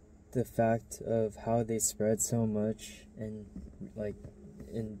like the fact of how they spread so much and like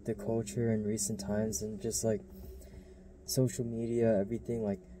in the culture in recent times, and just like social media, everything,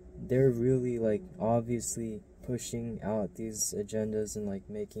 like they're really like obviously pushing out these agendas and like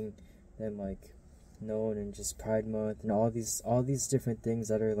making them like known, and just Pride Month and all these different things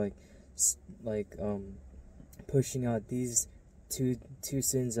that are like pushing out these two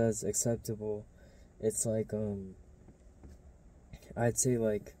sins as acceptable. It's like I'd say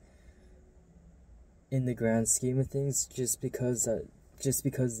like in the grand scheme of things, just because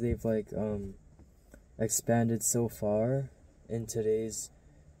they've like expanded so far in today's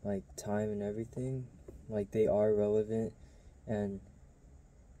like time and everything, like they are relevant and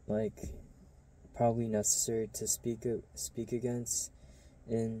like probably necessary to speak against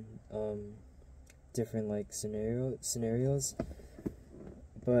in different like scenarios.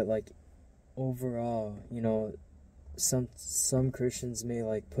 But like overall, you know, some Christians may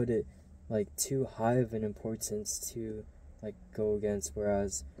like put it like too high of an importance to like go against,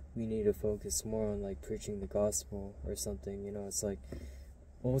 whereas we need to focus more on like preaching the gospel or something, you know. It's like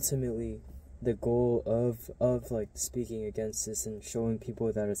ultimately the goal of like speaking against this and showing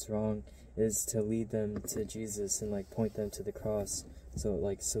people that it's wrong is to lead them to Jesus and like point them to the cross,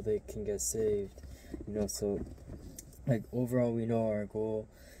 so they can get saved, you know. So like overall, we know our goal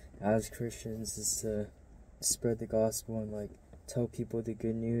as Christians is to spread the gospel and like tell people the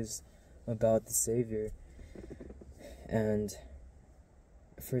good news about the Savior. And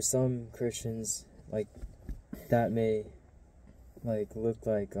for some Christians, like that may like look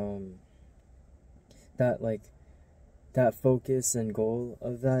like that focus and goal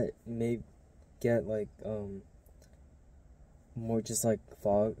of that may get like more just like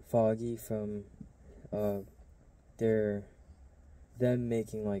foggy from them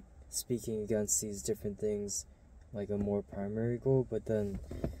making like speaking against these different things like a more primary goal, but then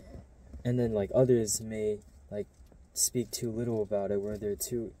like others may like speak too little about it, where they're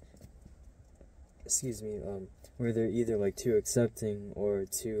too where they're either like too accepting or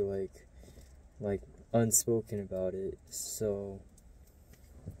too like unspoken about it. So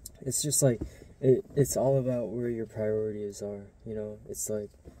it's just like it's all about where your priorities are, you know. It's like,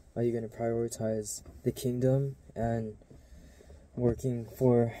 are you going to prioritize the kingdom and working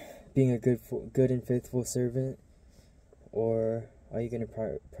for being a good and faithful servant, or are you going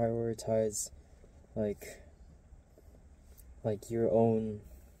to prioritize like your own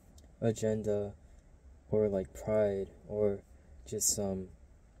agenda, or like pride, or just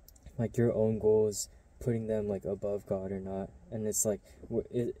like your own goals, putting them like above God or not? And it's like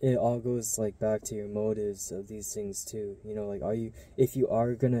it all goes like back to your motives of these things too, you know. Like, if you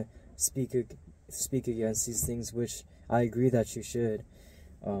are gonna speak against these things, which I agree that you should,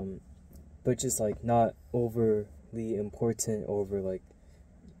 but just like not overly important over like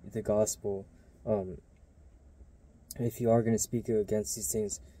the gospel. If you are gonna speak against these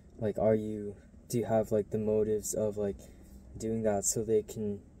things, like, do you have like the motives of like doing that so they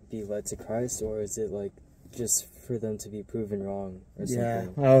can be led to Christ, or is it like just for them to be proven wrong or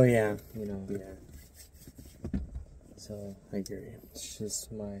something? Oh yeah. You know. Yeah. So I agree. it's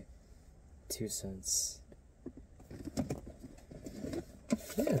just my 2 cents.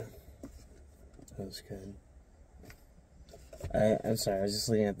 Yeah. That was good. I'm sorry, I was just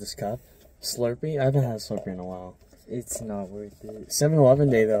looking at this cup. Slurpee? I haven't had a Slurpee in a while. It's not worth it. 7-Eleven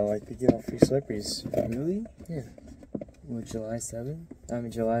day though, like they give out free Slurpees. Really? Yeah. What, July 7th? I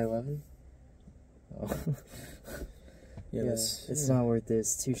mean July 11th? Oh. Yeah, it's not worth it.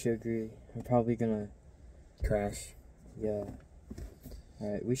 It's too sugary. I'm probably gonna crash. Yeah.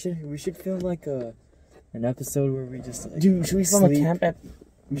 Alright, we should film like an episode where we just like, dude, should we film a camp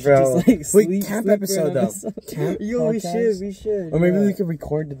We should just like sleep, camp sleep episode though. Camp Yo, podcast? we should. Or maybe we could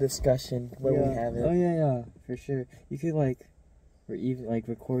record the discussion when we have it. Oh yeah, for sure. You could like, or even like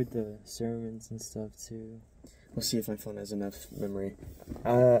record the sermons and stuff too. We'll see if my phone has enough memory.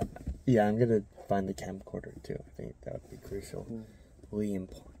 Yeah, I'm gonna find the camcorder too. I think that would be crucial. Muy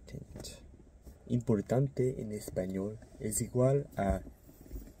important. Importante en español es igual a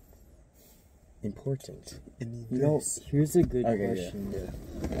important in You know, English. here's a good Okay, question.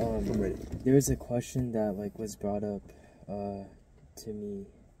 Yeah. I'm ready. There was a question that like was brought up to me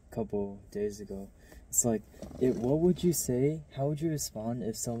a couple days ago. It's like, what would you say? How would you respond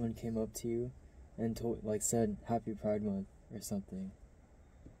if someone came up to you and said Happy Pride Month or something?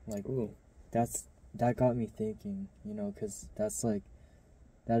 Like, Ooh. that got me thinking, you know, because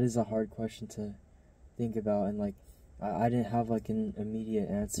that is a hard question to think about, and like I didn't have like an immediate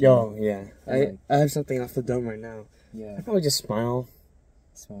answer. Yo, yeah. Like, I have something off the dome right now. Yeah. I probably just smile.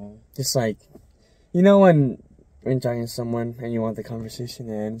 Smile. Just like, you know when you're talking to someone and you want the conversation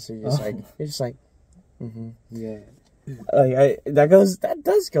to end, so you're just like, mm-hmm. Yeah. Like that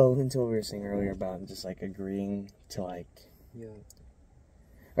does go into what we were saying earlier about just like agreeing to like. Yeah.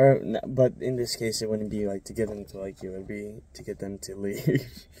 But in this case, it wouldn't be like to get them to like you. It would be to get them to leave.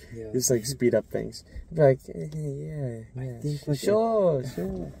 Yeah. Just like speed up things. Be like, yeah. I think like sure.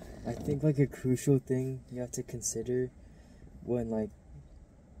 I think like a crucial thing you have to consider when like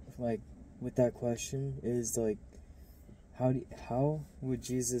with that question is like, how would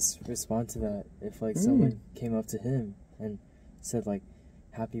Jesus respond to that if like someone came up to him and said like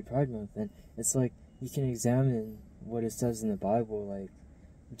Happy Pride Month? And it's like you can examine what it says in the Bible, like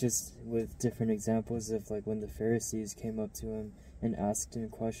just with different examples of like when the Pharisees came up to him and asked him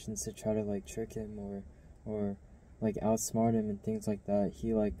questions to try to like trick him or like outsmart him and things like that.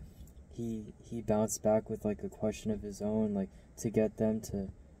 He bounced back with like a question of his own, like to get them to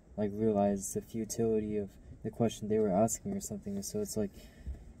like realize the futility of the question they were asking or something. And so it's like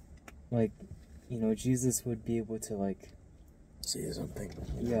you know, Jesus would be able to like say something.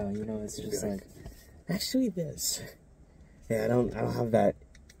 Yeah, you know, it's just like actually this. Yeah, I don't have that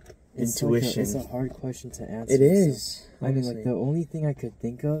intuition. It's a hard question to answer. It is. So, I mean, like the only thing I could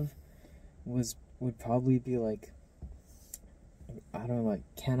think of would probably be like, I don't know, like,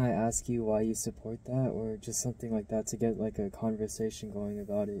 can I ask you why you support that, or just something like that to get like a conversation going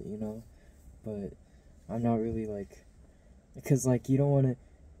about it, you know? But I'm not really like, because like you don't want to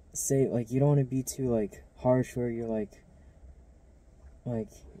say, like, you don't want to be too like harsh where you're like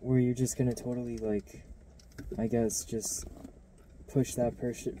where you're just gonna totally like, I guess, just push that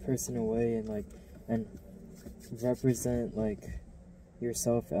person away and represent like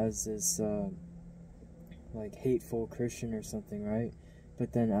yourself as this like hateful Christian or something, right?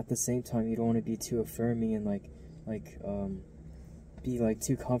 But then at the same time you don't want to be too affirming and like be like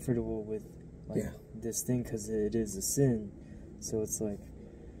too comfortable with like this thing because it is a sin. So it's like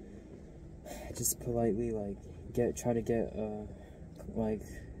just politely like try to get like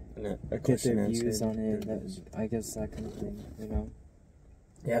get their views on it. I guess that kind of thing, you know.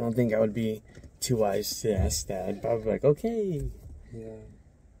 Yeah, I don't think I would be too wise to ask that. I'd probably be like, okay. Yeah.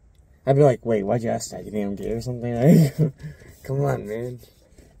 I'd be like, wait, why'd you ask that? You think I'm gay or something? Like, come on, man.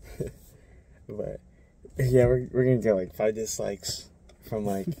 But yeah, we're gonna get like 5 dislikes from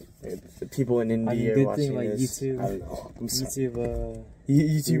like the people in India watching thing, like, this. YouTube, I don't know. I'm sorry.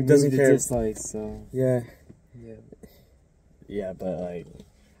 YouTube doesn't care. Dislikes, so Yeah. yeah. Yeah, but like,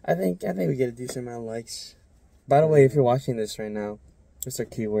 I think we get a decent amount of likes. By the way, if you're watching this right now, what's our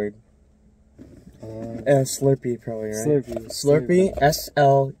keyword? Slurpee, probably, right? Slurpee. SLURPEE.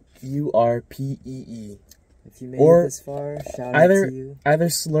 If you made it this far, shout out to you. Either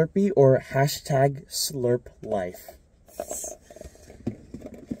Slurpee or hashtag Slurp Life.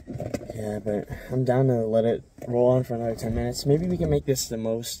 Yeah, but I'm down to let it roll on for another 10 minutes. Maybe we can make this the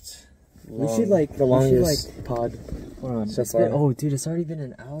most. The longest pod. Hold on. So far. Oh, dude, it's already been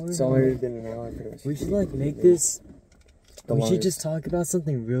an hour. It's already been an hour, pretty much. We should like make this. We should just longest. talk about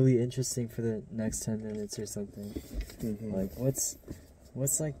something really interesting for the next 10 minutes or something. Mm-hmm. Like what's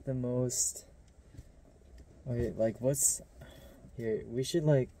like the most. Okay, like what's here? We should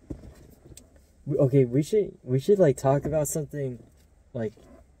like. Okay, we should like talk about something, like,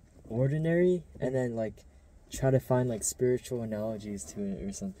 ordinary, and then like try to find like spiritual analogies to it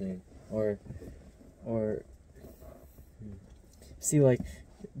or something, or see, like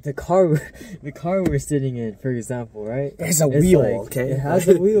the car we're sitting in, for example, right? It has a wheel, like, okay? It has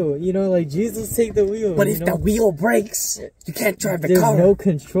a wheel, you know, like Jesus take the wheel. But if the wheel breaks, you can't drive the There's car. There's no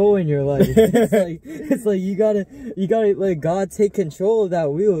control in your life. it's like you gotta let God take control of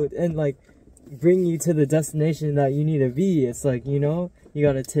that wheel and like bring you to the destination that you need to be. It's like, you know, you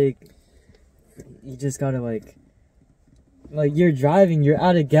just gotta like you're driving, you're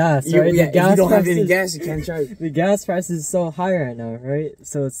out of gas, right? Yeah, the gas if you don't have prices, any gas, you can't drive. The gas price is so high right now, right?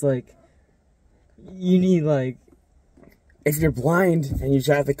 So it's like you need like, if you're blind and you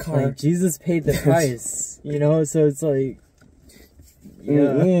drive the car, like, Jesus paid the price, you know. So it's like,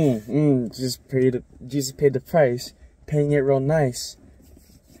 yeah, Jesus paid the price, paying it real nice.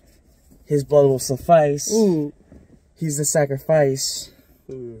 His blood will suffice. Ooh. He's the sacrifice.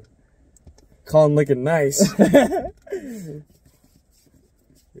 Ooh. Call him looking nice.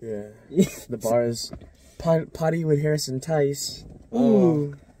 Yeah. The bars. Potty with Harrison Tice.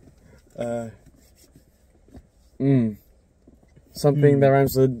 Ooh. Something that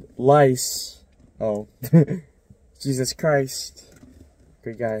rhymes with lice. Oh. Jesus Christ.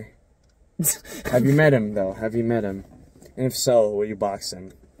 Good guy. Have you met him, though? Have you met him? And if so, will you box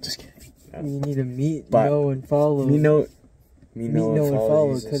him? Just kidding. You need to know, and follow. Know and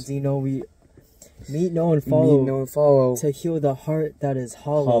follow. Because, you know, we... Meet, know, and follow. To heal the heart that is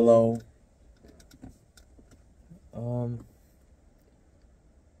hollow.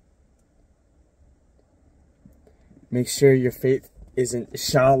 Make sure your faith isn't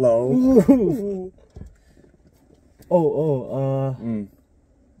shallow. Ooh.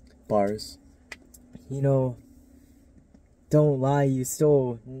 Bars. You know, don't lie, you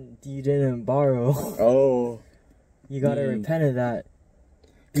stole, you didn't borrow. Oh. You gotta repent of that.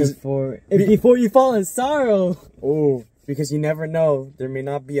 Before you fall in sorrow. Oh, because you never know. There may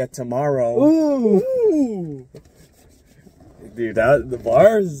not be a tomorrow. Ooh. Dude, the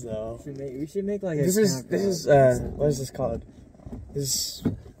bars though. We should make like this is what is this called? This is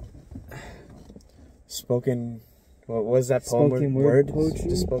spoken. What was that poem? Spoken word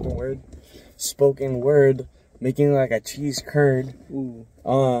poetry. The spoken word. Spoken word, making like a cheese curd. Ooh.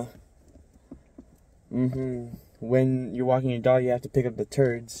 When you're walking your dog, you have to pick up the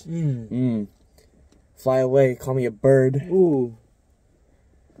turds. Fly away, call me a bird. Ooh.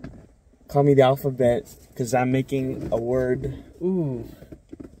 Call me the alphabet, because I'm making a word. Ooh.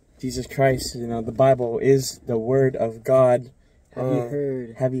 Jesus Christ, you know, the Bible is the word of God.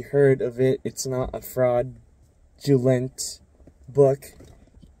 Have you heard of it? It's not a fraudulent book.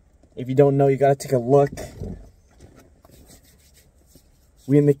 If you don't know, you gotta take a look.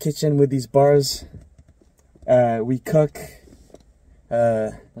 We in the kitchen with these bars. We cook.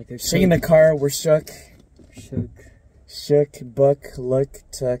 Shaking the car, we're shook. Shook, buck, look,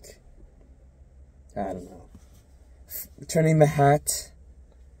 tuck. I don't know. Turning the hat.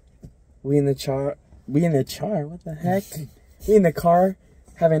 We in the char. What the heck? We in the car,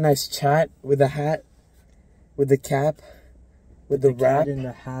 having a nice chat with the hat, with the cap, with the rap. Cat in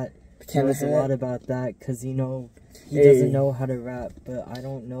the hat. He knows a lot about that, because, you know, he doesn't know how to rap, but I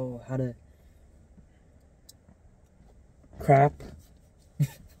don't know how to... Crap.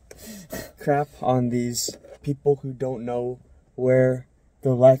 crap on these people who don't know where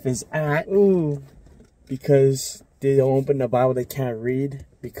their life is at. Ooh. Because they don't open the Bible, they can't read.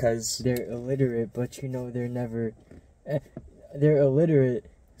 Because they're illiterate, but you know they're never... they're illiterate.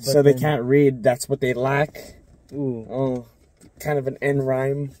 So they can't read, that's what they lack. Ooh. Oh, kind of an end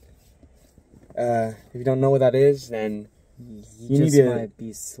rhyme. If you don't know what that is, then you just need to, might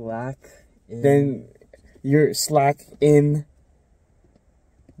be slack. Then you're slack in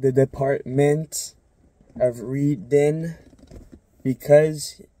the department of reading,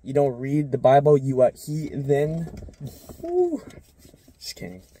 because you don't read the Bible. You are heathen. Woo. Just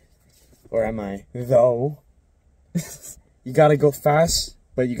kidding. Or am I? Though. You gotta go fast,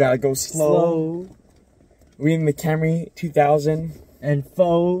 but you gotta go slow. We in the Camry 2000. And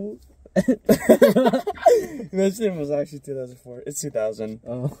faux. This name was actually 2004. It's 2000.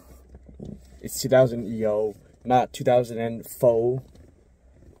 Oh. It's 2000, yo. Not 2000 and faux.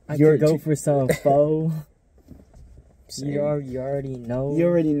 I could go for some faux. You already know. You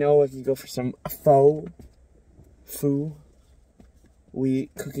already know if you go for some faux. Foo. We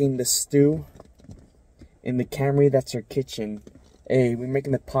cooking the stew in the Camry. That's our kitchen. Hey, we're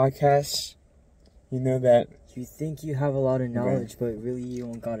making the podcast. You know that. You think you have a lot of knowledge, but really you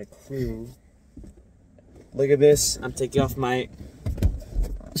don't got a clue. Look at this. I'm taking off my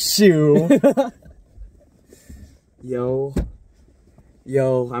shoe. Yo,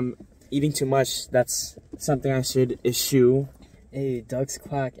 I'm eating too much. That's something I should eschew. Hey, ducks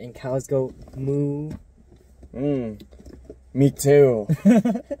quack and cows go moo. Me too.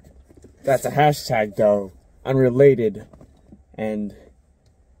 That's a hashtag though. Unrelated. And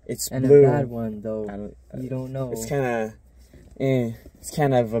it's blue. A bad one though. You don't know. It's kind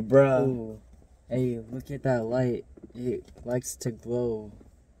of a bruh. Ooh. Hey, look at that light. It likes to glow.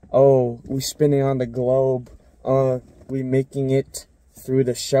 Oh, we spinning on the globe. We making it through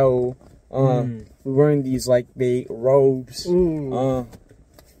the show. We wearing these like big robes. Ooh.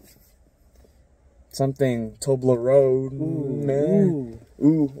 Something Toblerone.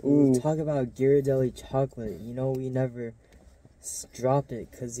 Ooh. Talk about Ghirardelli chocolate. You know we never drop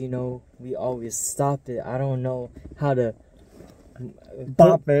it, cause you know we always stop it. I don't know how to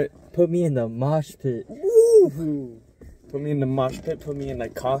bop it. Put me in the mosh pit. Ooh. Put me in the mosh pit. Put me in the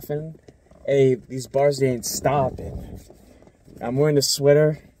coffin. Hey, these bars, they ain't stopping. I'm wearing a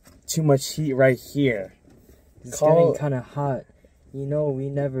sweater. Too much heat right here. It's getting kind of hot. You know we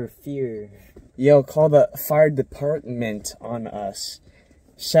never fear. Yo, call the fire department on us.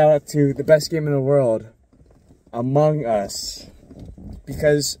 Shout out to the best game in the world, Among Us.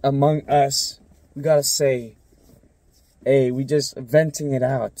 Because Among Us, we gotta say, hey, we just venting it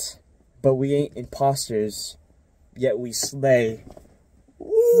out. But we ain't imposters, yet we slay.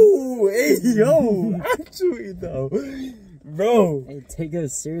 Ooh, hey, yo, actually though. Bro. Hey, take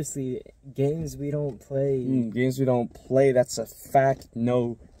us seriously. Games we don't play. Games we don't play, that's a fact.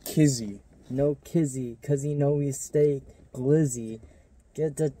 No kizzy. No kizzy, cause you know we stay glizzy. We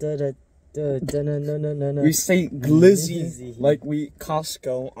stay glizzy like we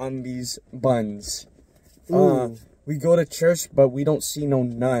Costco on these buns. We go to church, but we don't see no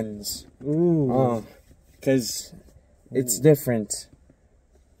nuns. Ooh. Cause it's different.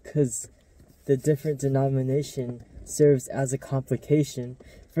 Cause the different denomination serves as a complication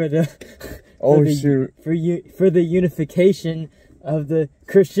for the for the unification of the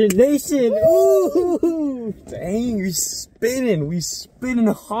Christian nation. Ooh. Dang, we spinning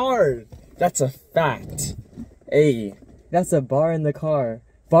hard. That's a fact. Hey, that's a bar in the car.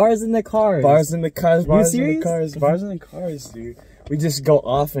 Bars in the cars. Bars in the cars. Bars in the serious? cars. Bars in the cars, dude. We just go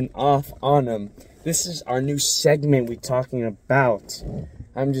off and off on them. This is our new segment we talking about.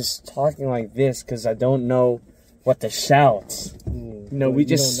 I'm just talking like this because I don't know what to shout. No, we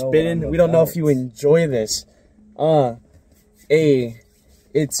just spinning. We don't know if you enjoy this. Hey,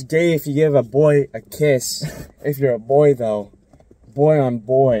 it's gay if you give a boy a kiss. If you're a boy though, boy on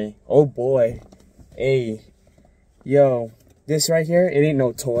boy. Oh boy. Hey, yo, this right here, it ain't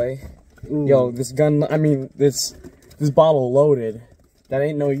no toy. Ooh. Yo, this gun. I mean, this bottle loaded. That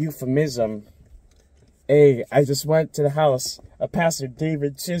ain't no euphemism. Hey, I just went to the house of Pastor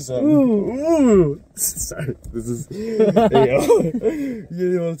David Chisholm. Ooh. Sorry, this is. You're a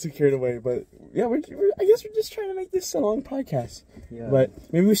little too carried away, but yeah, I guess we're just trying to make this a long podcast. Yeah. But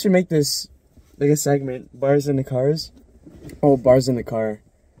maybe we should make this like a segment. Bars in the cars. Oh, bars in the car.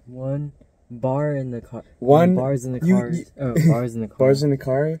 One bar in the car. One bars in the cars. Bars in the car. Bars in the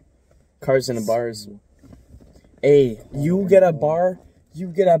car. Cars in the bars. Hey, you get a bar. You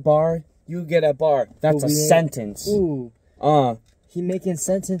get a bar. You get a bar. That's a sentence. Ooh. He making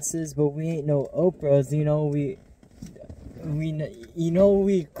sentences, but we ain't no Oprahs. You know we.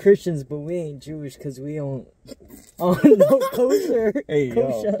 we Christians, but we ain't Jewish because we don't no kosher. Hey,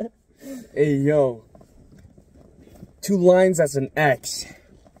 kosher. Hey, yo. 2 lines, that's an X.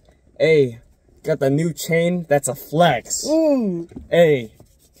 Hey, got the new chain, that's a flex. Ooh. Hey,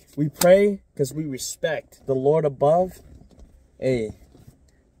 we pray because we respect the Lord above. Hey,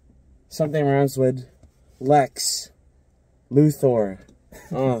 something rhymes with Lex Luthor.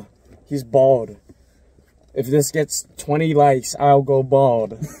 He's bald. If this gets 20 likes, I'll go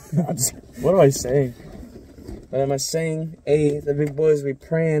bald. What am I saying? What am I saying? Hey, the big boys, we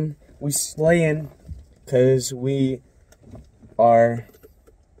praying, we slaying, because we are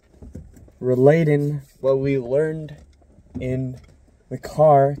relating what we learned in the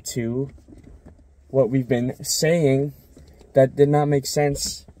car to what we've been saying that did not make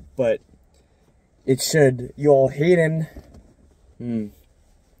sense, but it should. You all hating.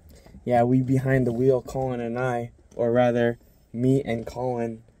 Yeah, we behind the wheel, Colin and I, or rather, me and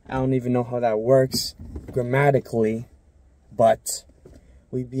Colin. I don't even know how that works grammatically, but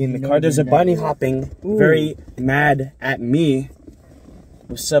we be in the car. There's a bunny hopping, very mad at me.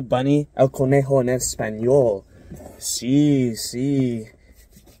 What's up, bunny? El conejo en español. Sí.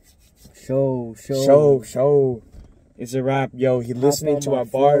 Show. It's a rap, yo. He's listening to our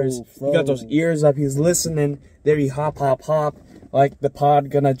bars. He got those ears up. He's listening. There he hop. Like the pod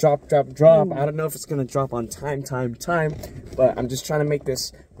gonna drop. Ooh. I don't know if it's gonna drop on time. But I'm just trying to make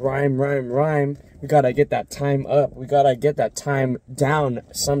this rhyme. We gotta get that time up. We gotta get that time down.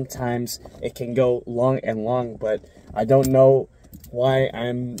 Sometimes it can go long, but I don't know why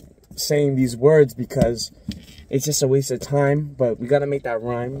I'm saying these words because it's just a waste of time. But we gotta make that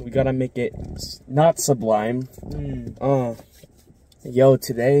rhyme. We gotta make it not sublime. Yo,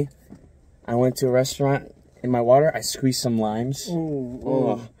 today I went to a restaurant. In my water, I squeezed some limes.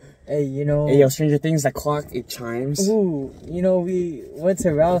 Ooh. Hey, you know. Hey, yo, Stranger Things, that clock, it chimes. Ooh, you know, we went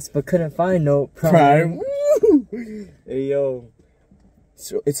to Ralph's but couldn't find no prime. Hey, yo.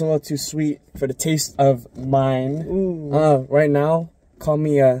 So it's a little too sweet for the taste of mine. Ooh. Right now, call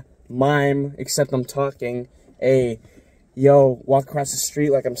me a mime, except I'm talking. Hey, yo, walk across the street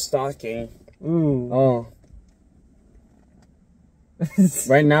like I'm stalking. Ooh.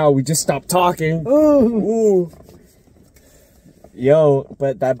 Right now, we just stopped talking. Ooh. Yo,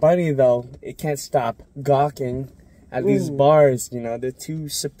 but that bunny, though, it can't stop gawking at these bars, you know. They're too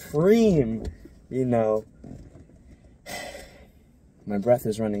supreme, you know. My breath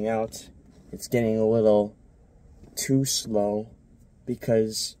is running out. It's getting a little too slow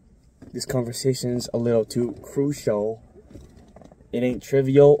because this conversation's a little too crucial. It ain't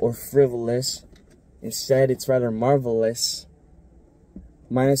trivial or frivolous. Instead, it's rather marvelous.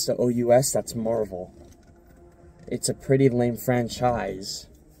 Minus the OUS, that's Marvel. It's a pretty lame franchise.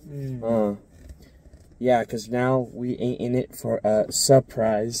 Yeah, because now we ain't in it for a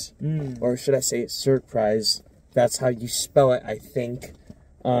surprise. Or should I say surprise? That's how you spell it, I think.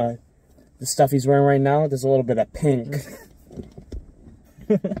 The stuff he's wearing right now, there's a little bit of pink.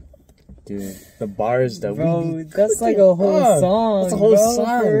 Dude, the bars that that's like a whole song. That's a whole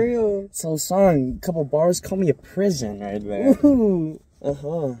song. For real. It's a whole song. A couple bars, call me a prison right there. Ooh.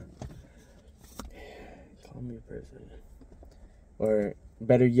 Call me a prison. Or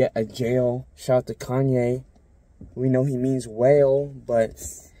better yet, a jail. Shout out to Kanye. We know he means whale, but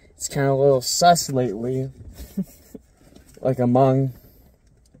it's kind of a little sus lately. Like among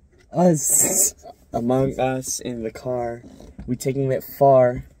us in the car. We taking it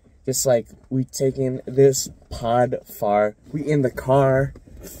far. Just like we taking this pod far. We in the car.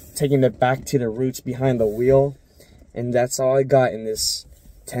 Taking it back to the roots behind the wheel. And that's all I got in this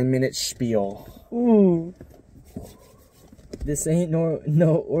 10-minute spiel. Ooh. This ain't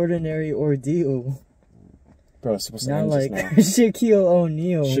no ordinary ordeal. Bro, it's supposed to not end like just now. Shaquille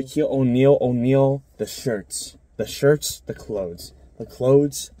O'Neal. Shaquille O'Neal, the shirts. The shirts, the clothes. The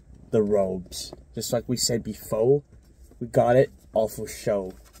clothes, the robes. Just like we said before, we got it all for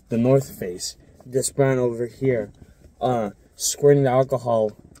show. The North Face. This brand over here. Squirting the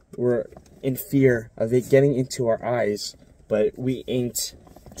alcohol. We're in fear of it getting into our eyes, but we ain't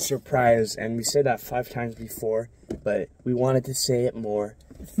surprised, and we said that 5 times before, but we wanted to say it more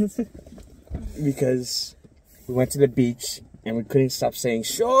because we went to the beach and we couldn't stop saying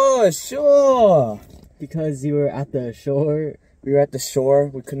sure because you were at the shore. We were at the shore.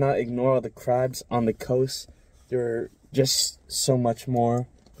 We could not ignore all the crabs on the coast. There were just so much more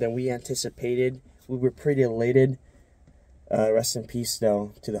than we anticipated. We were pretty elated. Rest in peace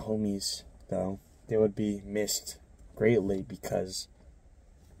though to the homies. Though they would be missed greatly because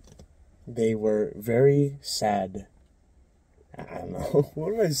they were very sad. I don't know.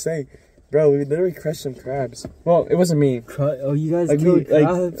 What am I saying? Bro, we literally crushed some crabs. Well, it wasn't me. Oh, you guys Like, killed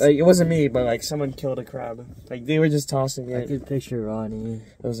crabs? Like, it wasn't me, but like someone killed a crab. Like they were just tossing it. I could picture Ronnie.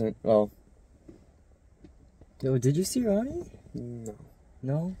 It wasn't. Well, Yo, did you see Ronnie? no.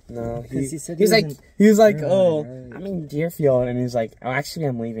 No? No. He said he was like, right, oh, right. I'm in Deerfield, and he's like, oh, actually,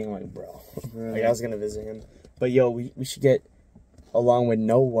 I'm leaving. I'm like, bro. Like I was gonna visit him, but yo, we should get along with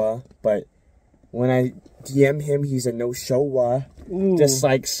Noah. But when I DM him, he's a no-show. Just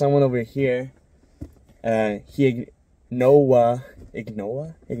like someone over here. Ignoring.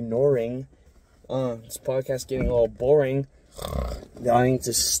 This podcast getting a little boring. Dying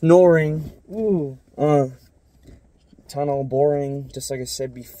to snoring. Ooh. Tunnel boring. Just like I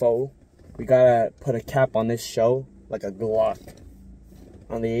said before, we gotta put a cap on this show, like a Glock,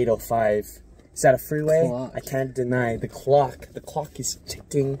 on the 805. Is that a freeway? Clock. I can't deny the clock. The clock is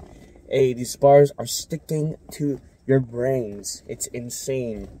ticking. Hey, these bars are sticking to your brains. It's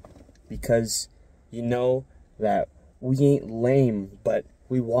insane because you know that we ain't lame, but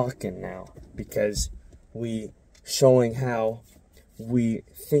we walking now because we showing how we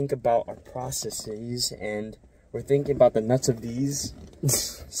think about our processes and we're thinking about the nuts of these.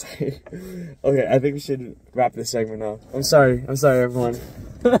 Sorry. Okay, I think we should wrap this segment up. I'm sorry everyone.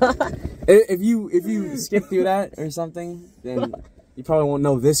 if you skip through that or something, then you probably won't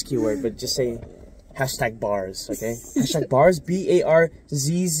know this keyword, but just say hashtag bars, okay? Hashtag bars, BARZZZZ,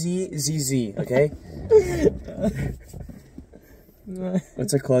 okay?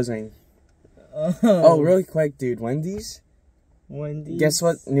 What's our closing? Oh, really quick, dude. Wendy's? Guess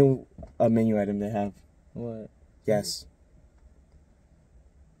what new menu item they have? What? Guess.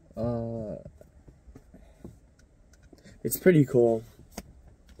 It's pretty cool.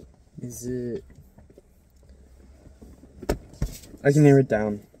 Is it I can narrow it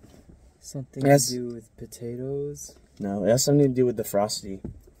down. something to do with potatoes? No, it has something to do with the Frosty.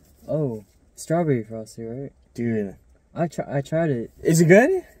 Oh, strawberry frosty, right? Dude. I tried it. Is it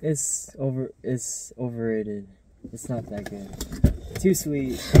good? It's overrated. It's not that good. Too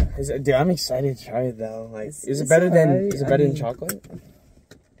sweet. Dude, I'm excited to try it though. Like, is it it's better than alright. than chocolate?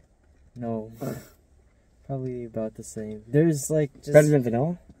 No. Probably about the same. There's like just Better than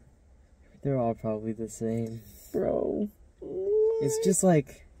vanilla? they're all probably the same. Bro. It's just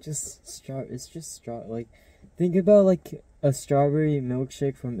like like think about like a strawberry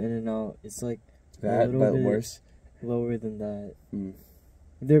milkshake from In-N-Out. It's like That, a little but bit worse. lower than that. Mm.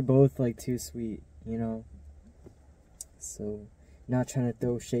 They're both like too sweet, you know. So, not trying to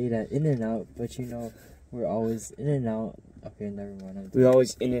throw shade at In-N-Out, but you know, we're always In-N-Out. Okay, never mind. We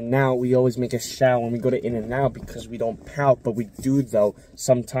always In-N-Out. We always make a shout when we go to In-N-Out because we don't pout, but we do though.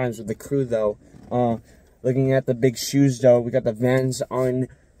 Sometimes with the crew though. Looking at the big shoes though, we got the Vans on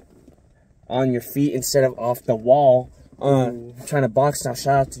your feet instead of off the wall. Trying to box now.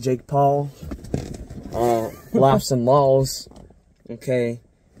 Shout out to Jake Paul. Laughs and lolls. Okay.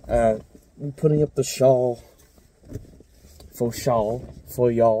 Putting up the shawl.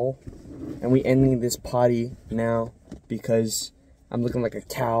 For y'all. And we ending this potty now because I'm looking like a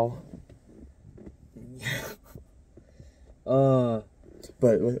cow. But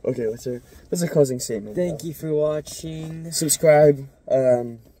okay, what's our closing statement? Thank you for watching. Subscribe.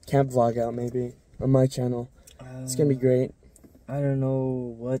 Camp vlog out maybe on my channel. It's gonna be great. I don't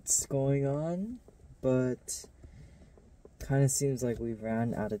know what's going on, but kind of seems like we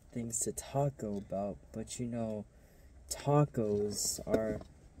ran out of things to talk about. But you know, tacos are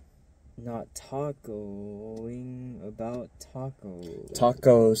not tacoing about tacos.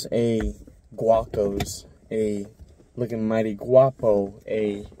 Tacos, guacos, looking mighty guapo,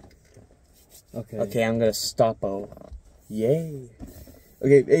 Okay, I'm gonna stop-o. Yay.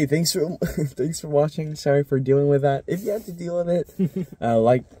 Okay, hey, thanks for watching. Sorry for dealing with that. If you have to deal with it,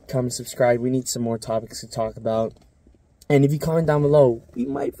 like, comment, subscribe. We need some more topics to talk about. And if you comment down below, we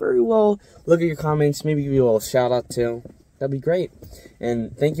might very well look at your comments, maybe give you a little shout out too. That'd be great.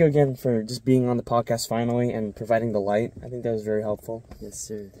 And thank you again for just being on the podcast finally and providing the light. I think that was very helpful. Yes,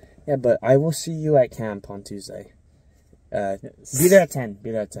 sir. Yeah, but I will see you at camp on Tuesday. Be there at 10.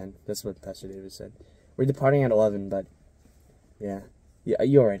 Be there at 10. That's what Pastor David said. We're departing at 11, but yeah. Yeah,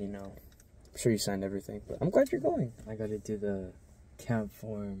 you already know. I'm sure you signed everything, but I'm glad you're going. I gotta do the camp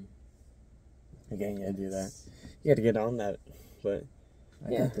form. Again, you gotta do that. You gotta get on that, but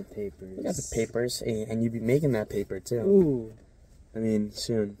I got the papers. You got the papers, and you'll be making that paper too. Ooh. I mean,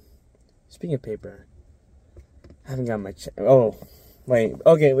 soon. Speaking of paper, I haven't got my oh, wait.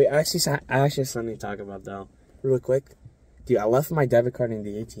 Okay, wait. I actually have something to talk about though, real quick. Dude, I left my debit card in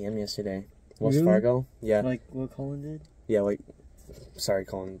the ATM yesterday. Wells Fargo. Yeah. Like what Colin did? Yeah, like. Sorry,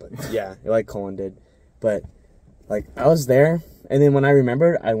 Colin, but yeah, like Colin did, but Like, I was there, and then when I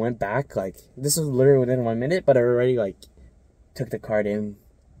remembered, I went back, like, this was literally within 1 minute, but I already, like, took the card in,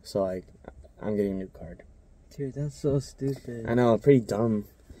 so, like, I'm getting a new card. Dude, that's so stupid. I know, pretty dumb.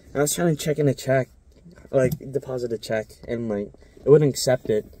 I was trying to check in a check, like, deposit a check, and, like, it wouldn't accept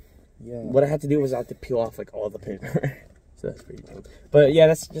it. Yeah. What I had to do was I had to peel off, like, all the paper. So that's pretty dumb. But, yeah,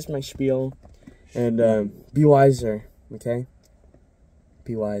 that's just my spiel. And, be wiser, okay?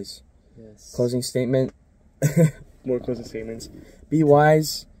 Be wise. Yes. Closing statement. More closing statements. Be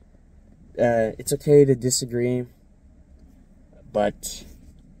wise. It's okay to disagree. But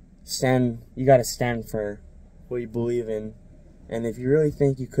you gotta stand for what you believe in. And if you really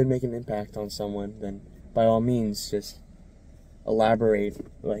think you could make an impact on someone, then by all means, just elaborate,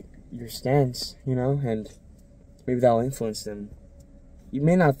 like, your stance, you know, and maybe that'll influence them. You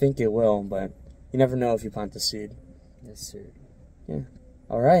may not think it will, but you never know if you plant the seed. Yes, sir. Yeah.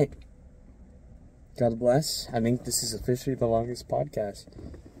 All right. God bless. I think this is officially the longest podcast.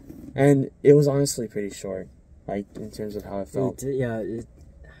 And it was honestly pretty short, like, in terms of how I felt.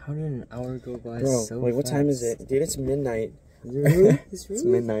 How did an hour go by Bro, so wait, what fast? time is it? Dude, it's midnight. Is it really? It's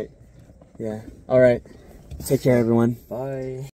midnight. Yeah. All right. Take care, everyone. Bye.